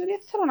ξανακάνεις, διότι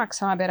δεν θέλω να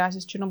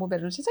ξαναπεράσεις κοινό που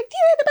περνούσες. Τι,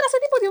 δεν πέρασα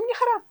τίποτε, μια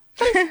χαρά.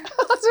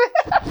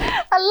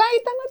 Αλλά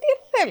ήταν ότι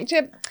θέλει.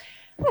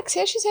 Εντάξει,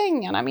 έχεις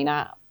έννοια να μην...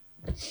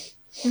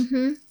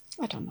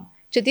 I don't know.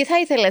 Και τι θα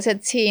ήθελες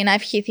έτσι να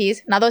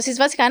ευχηθείς, να δώσεις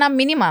βασικά ένα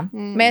μήνυμα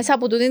μέσα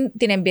από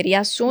την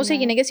εμπειρία σου σε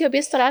γυναίκες οι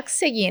οποίες τώρα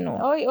ξεκινούν.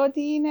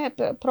 Ότι είναι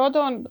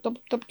πρώτον,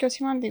 το πιο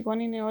σημαντικό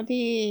είναι ότι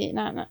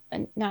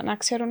να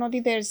ξέρουν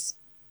ότι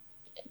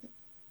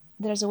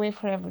there's a way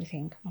for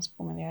everything. Ας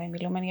πούμε, δηλαδή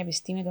μιλούμε για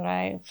επιστήμη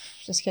τώρα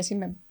σε σχέση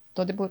με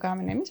τότε που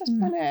κάναμε εμείς, ας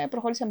πούμε,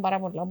 προχώρησε πάρα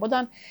πολλά.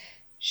 Οπότε,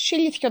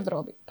 χίλιοι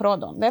τρόποι.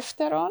 Πρώτον.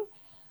 Δεύτερον,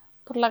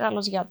 πολύ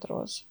καλός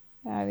γιατρός.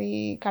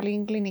 Δηλαδή,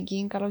 καλή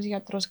κλινική, καλός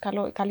γιατρός,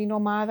 καλή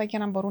ομάδα για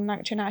να μπορούν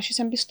να έχεις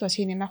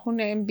εμπιστοσύνη, να έχουν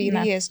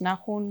εμπειρίες, να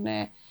έχουν...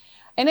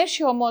 Εν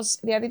έχει όμως,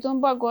 δηλαδή τον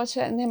που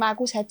ακούσα, ναι, μα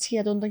ακούσα έτσι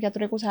για τον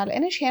γιατρό, ακούσα άλλο.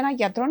 Εν έχει ένα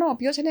γιατρό ο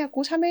οποίος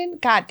ακούσαμε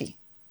κάτι.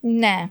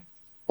 Ναι.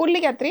 Όλοι οι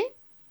γιατροί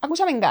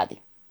ακούσαμε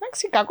κάτι.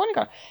 Εντάξει, κακό είναι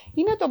καλό.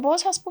 Είναι το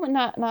πώς, ας πούμε,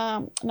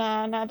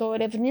 να το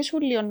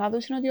ερευνήσουν λίγο, να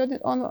δουν ότι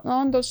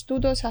όντως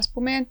τούτος, ας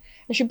πούμε,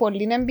 έχει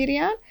πολλή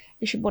εμπειρία,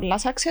 έχει πολλά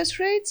success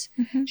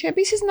rates και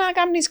επίσης να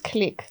κάνεις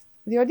κλικ.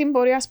 Διότι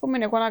μπορεί, ας πούμε,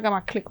 εγώ να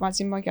κάνω κλικ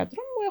μαζί με τον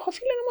γιατρό μου, έχω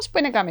φίλοι όμως που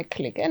δεν έκαμε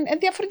κλικ. Είναι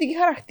διαφορετικοί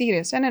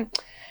χαρακτήρες.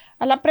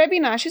 Αλλά πρέπει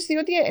να έχεις,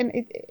 διότι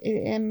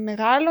είναι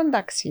μεγάλο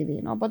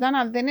ταξίδι. Οπότε,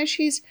 αν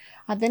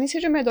δεν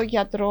είσαι με τον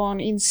γιατρό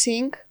in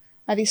sync,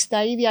 δηλαδή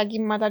στα ίδια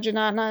κύματα, και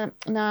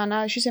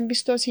να έχεις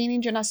εμπιστοσύνη,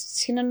 και να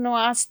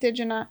συνεννοάστε,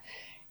 και να.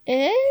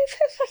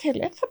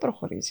 Θα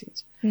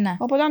προχωρήσεις. Ναι.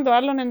 Οπότε, αν το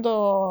άλλο είναι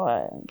το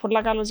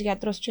πολύ καλός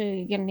γιατρός και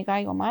γενικά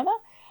η ομάδα,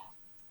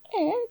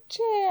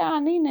 και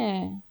αν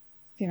είναι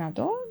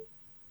δυνατόν,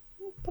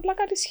 πολλά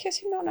καλή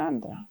σχέση με τον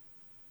άντρα.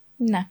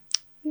 Ναι.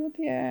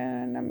 Διότι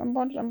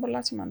είναι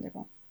πολύ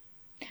σημαντικό.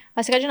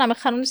 Βασικά και να μην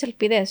χάνουν τις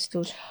ελπίδες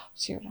τους.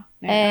 Σίγουρα.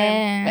 10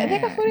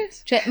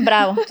 φορές.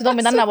 Μπράβο, το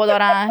μετά να πω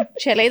τώρα.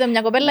 Και λέει το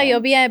μια κοπέλα η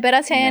οποία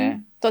πέρασε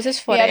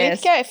τόσες φορές. Η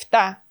αλήθεια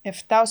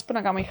 7 ώσπου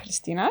να κάνω η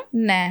Χριστίνα.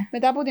 Ναι.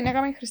 Μετά που την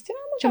έκαμε η Χριστίνα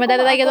όμως. Και μετά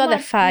ήταν και το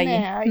αδερφάκι.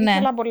 Ναι,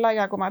 ήθελα πολλά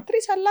για ακόμα 3,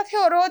 αλλά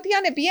θεωρώ ότι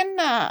αν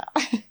πήγαινα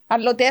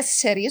άλλο 4,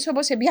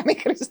 όπως πήγαμε η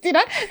Χριστίνα,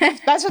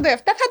 φτάσω το 7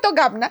 θα το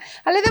κάμνα.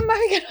 Αλλά δεν μ'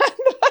 άφηκε ο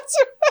άντρας.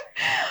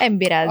 Εν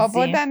πειράζει.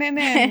 Οπότε ναι.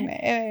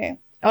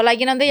 Όλα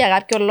γίνονται για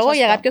κάποιο λόγο,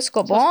 για κάποιο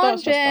σκοπό.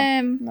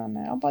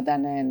 Ναι, οπότε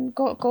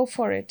go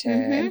for it.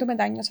 Δεν το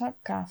μετάνιωσα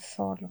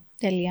καθόλου.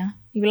 Τέλεια.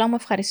 Ιούλα μου,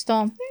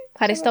 ευχαριστώ.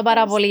 Ευχαριστώ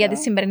πάρα πολύ για τη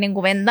σημερινή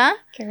κουβέντα.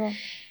 Και εγώ.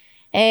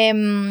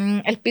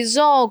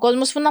 Ελπίζω ο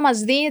κόσμος που να μας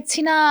δει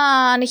έτσι να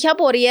έχει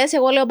απορίες.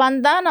 Εγώ λέω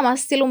πάντα να μας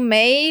στείλουν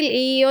mail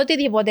ή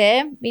οτιδήποτε.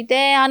 Είτε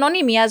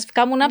ανώνυμοι, ας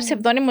βγάλουν ένα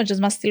ψευδόνυμο και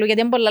μας στείλουν,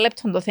 γιατί είναι πολλά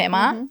λεπτό το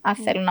θέμα, αν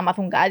θέλουν να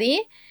μάθουν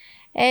κάτι.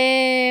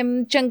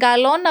 Και είναι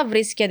καλό να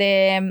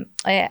βρίσκεται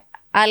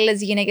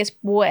άλλες γυναίκες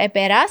που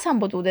επεράσαν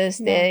από τούτες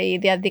οι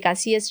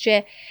διαδικασίες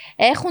και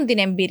έχουν την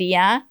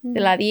εμπειρία,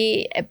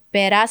 δηλαδή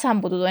περάσαν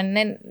από τούτο.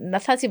 Να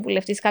θα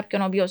συμβουλευτείς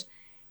κάποιον ο οποίος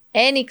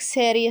δεν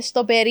ξέρει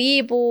στο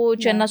περίπου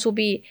και να σου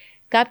πει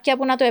κάποια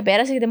που να το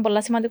επέρασε, γιατί είναι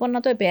πολύ σημαντικό να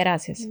το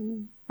επέρασεις.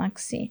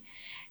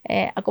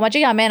 Ακόμα και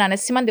για μένα είναι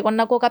σημαντικό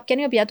να ακούω κάποιον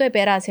η οποία το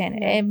επέρασε.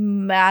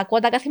 Ακούω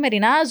τα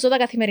καθημερινά, ζω τα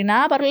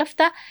καθημερινά, παρόλα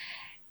αυτά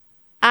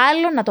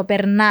άλλο να το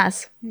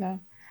περνάς. Ναι.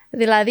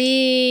 Δηλαδή,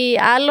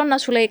 άλλο να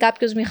σου λέει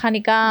κάποιος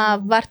μηχανικά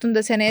βάρτουν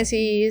τις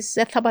ενέσεις,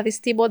 δεν θα πάθεις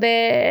τίποτε,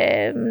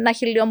 να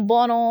έχει λίγο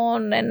πόνο,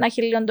 να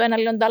έχει λίγο το ένα,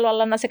 λίγο το άλλο,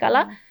 αλλά να είσαι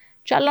καλά.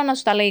 Και άλλο να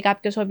σου τα λέει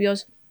κάποιος ο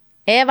οποίος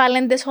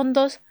έβαλε τις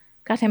όντως,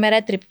 κάθε μέρα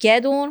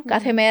έτριπκέτουν,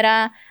 κάθε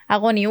μέρα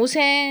αγωνιούσε,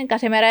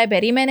 κάθε μέρα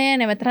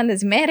περίμενε, μετράνε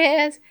τις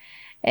μέρες.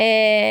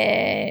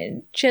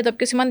 Και το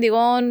πιο σημαντικό,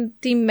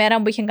 τη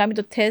μέρα που είχε κάνει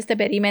το τεστ,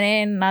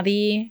 περίμενε να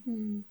δει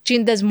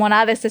τις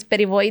μονάδες, τις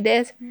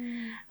περιβόητες,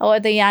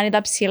 ότι αν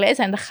ήταν ψηλές,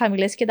 αν ήταν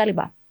χαμηλές κτλ.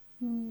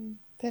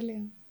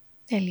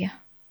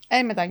 Τέλεια.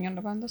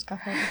 Μετανιώνω πάντως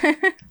καθόλου.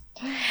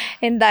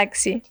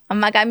 Εντάξει,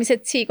 αν κάνεις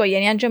έτσι η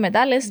οικογένεια και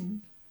μετά λες,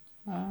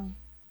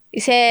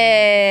 είσαι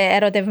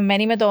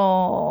ερωτευμένη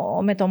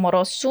με το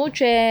μωρό σου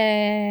και...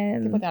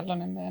 Τίποτε άλλο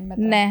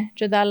μετά. Ναι,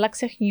 και τα άλλα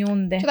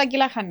ξεχνιούνται. Και τα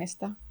κιλά χάνεις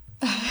τα.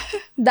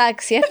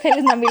 Εντάξει,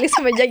 θέλεις να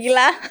μιλήσουμε για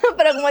κιλά,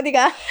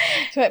 πραγματικά.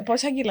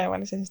 Πόσα κιλά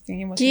έβαλες εσύ στην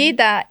γυμναστική?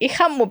 Κοίτα,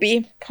 είχα μου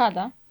πει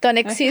Κάτα. τον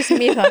εξής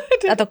μύθο.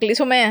 Θα το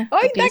κλείσουμε.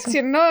 Όχι, εντάξει,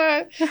 εννοώ.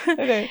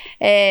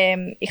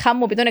 Είχα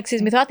μου πει τον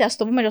εξής μύθο, ας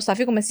το πούμε και θα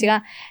φύγουμε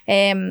σιγά.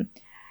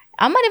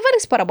 Άμα δεν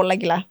βάλεις πάρα πολλά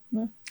κιλά,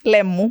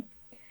 λέμε μου,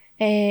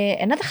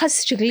 να τα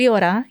χάσεις και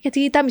γλύωρα,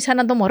 γιατί τα μισά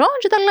είναι το μωρό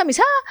και τα άλλα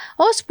μισά,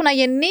 ώσπου να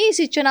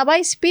γεννήσεις και να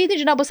πάει σπίτι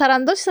και να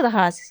αποσαραντώσεις θα τα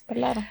χάσεις.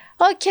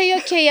 Οκ,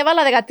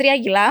 έβαλα 13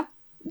 κιλά.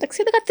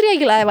 Εντάξει, 13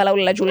 κιλά έβαλα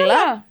ούλα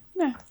τζούλα.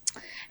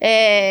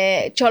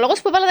 Και ο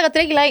λόγος που έβαλα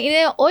 13 κιλά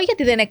είναι όχι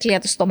γιατί δεν έκλεια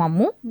το στόμα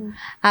μου,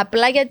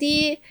 απλά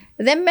γιατί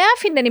δεν με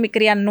άφηνε η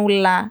μικρή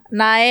Ανούλα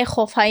να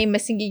έχω φαΐ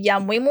μες στην κοιλιά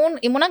μου.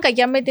 Ήμουν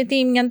κακιά με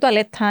μια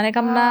τουαλέτα,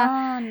 έκανα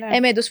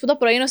εμετούς που το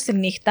πρωί στη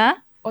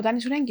νύχτα. Όταν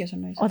ήσουν έγκυος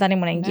εννοείς? Όταν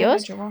ήμουν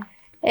έγκυος.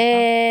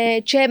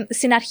 Και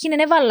στην αρχή δεν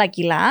έβαλα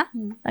κιλά.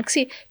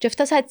 Και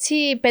έφτασα έτσι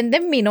 5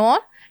 μηνών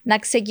να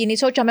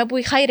ξεκινήσω, και αμέ που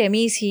είχα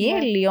ηρεμήσει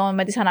λίγο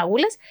με τις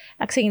αναγούλες,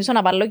 να ξεκινήσω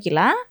να βάλω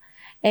κιλά.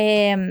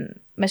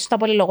 Μέσα στα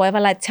πολυλογό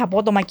έβαλα έτσι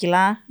απότομα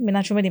κιλά, μην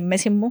να με τη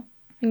μέση μου.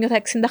 Νιώθα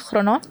 60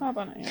 χρονών.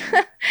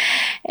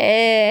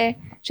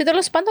 Και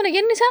τέλος πάντων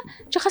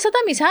γέννησα και χάσα τα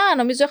μισά.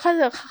 Νομίζω είχα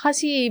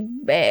χάσει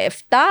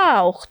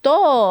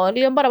 7-8,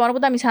 λίγο παραπάνω από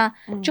τα μισά.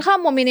 Και είχα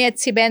μου μείνει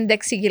έτσι 5-6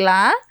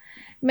 κιλά.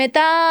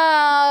 Μετά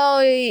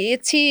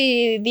έτσι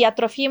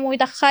διατροφή μου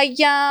ήταν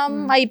χάγια,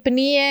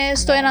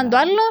 αϊπνίες, το έναν το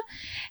άλλο.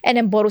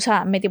 Δεν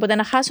μπορούσα με τίποτε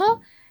να χάσω.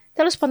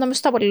 Τέλος πάντων, μέσα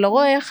στο πολυλογό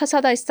έχασα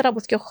τα ύστερα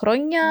από 2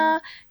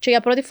 χρόνια και για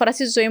πρώτη φορά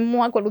στη ζωή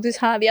μου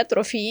ακολούθησα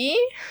διατροφή,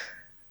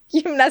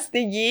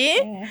 γυμναστική.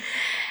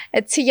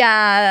 Έτσι για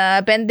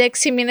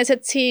 5-6 μήνες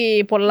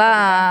έτσι πολλά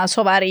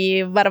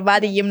σοβαρή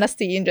βαρβάτη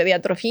γυμναστική και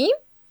διατροφή.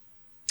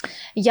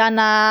 Για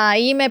να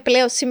είμαι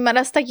πλέον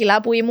σήμερα στα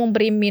κιλά που ήμουν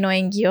πριν μείνω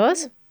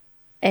έγκυος.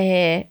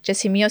 Και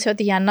σημείωσε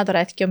ότι η Άννα τώρα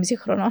έχει 2,5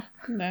 χρόνο.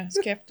 Ναι,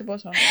 σκέφτομαι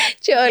πόσο.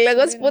 Και ο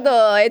λόγος που το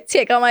έτσι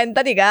έκανα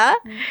εντατικά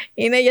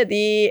είναι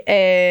γιατί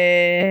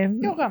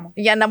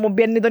για να μου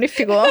πιέρνει τον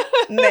ηφικό.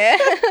 Ναι.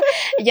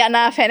 Για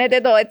να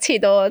φαίνεται το έτσι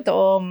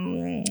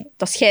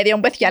το σχέδιο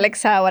που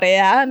διάλεξα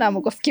ωραία, να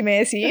μου κοφκεί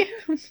μέση.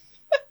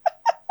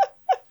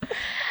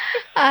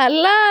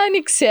 Αλλά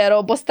δεν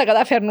ξέρω πώς τα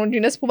καταφέρνουν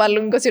εκείνες που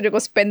βάλουν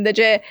 20-25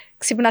 και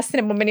ξυπνάς την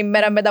επόμενη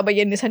μέρα μετά που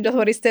γέννησαν και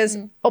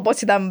θωρίστες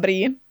όπως ήταν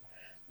πριν.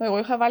 Εγώ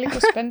είχα βάλει 25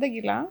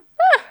 κιλά.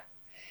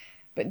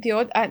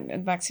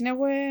 Εντάξει,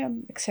 εγώ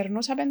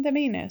εξερνούσα 5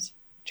 μήνες.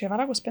 Και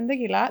έβαλα 25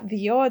 κιλά,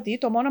 διότι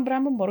το μόνο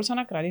πράγμα που μπορούσα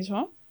να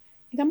κρατήσω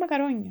ήταν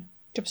μακαρόνια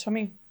και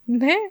ψωμί.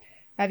 Ναι.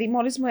 Δηλαδή,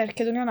 μόλις μου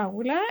έρχεται η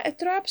αναγούλα,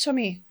 έτρωα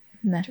ψωμί.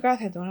 Ναι. Και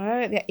κάθε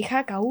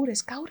είχα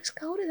καούρες,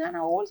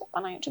 αναγούλες,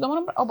 και το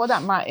μόνο πράγμα. Οπότε,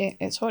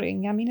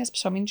 sorry, 9 μήνες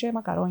ψωμί και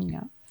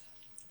μακαρόνια.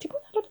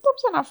 Τίποτα άλλο δεν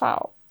μπορούσα να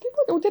φάω.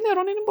 Ούτε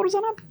νερό δεν μπορούσα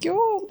να πιω.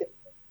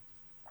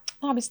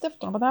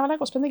 Απίστευτο, οπότε έβαλα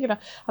 25 κιλά.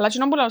 Αλλά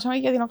εκείνο που λαούσαμε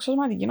για την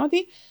οξοσωματική είναι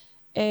ότι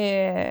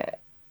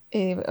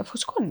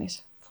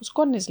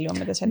φουσκώνεις λίγο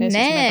με τις ενέσεις.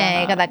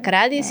 Ναι,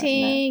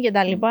 κατακράτηση και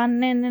τα λοιπά,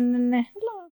 ναι.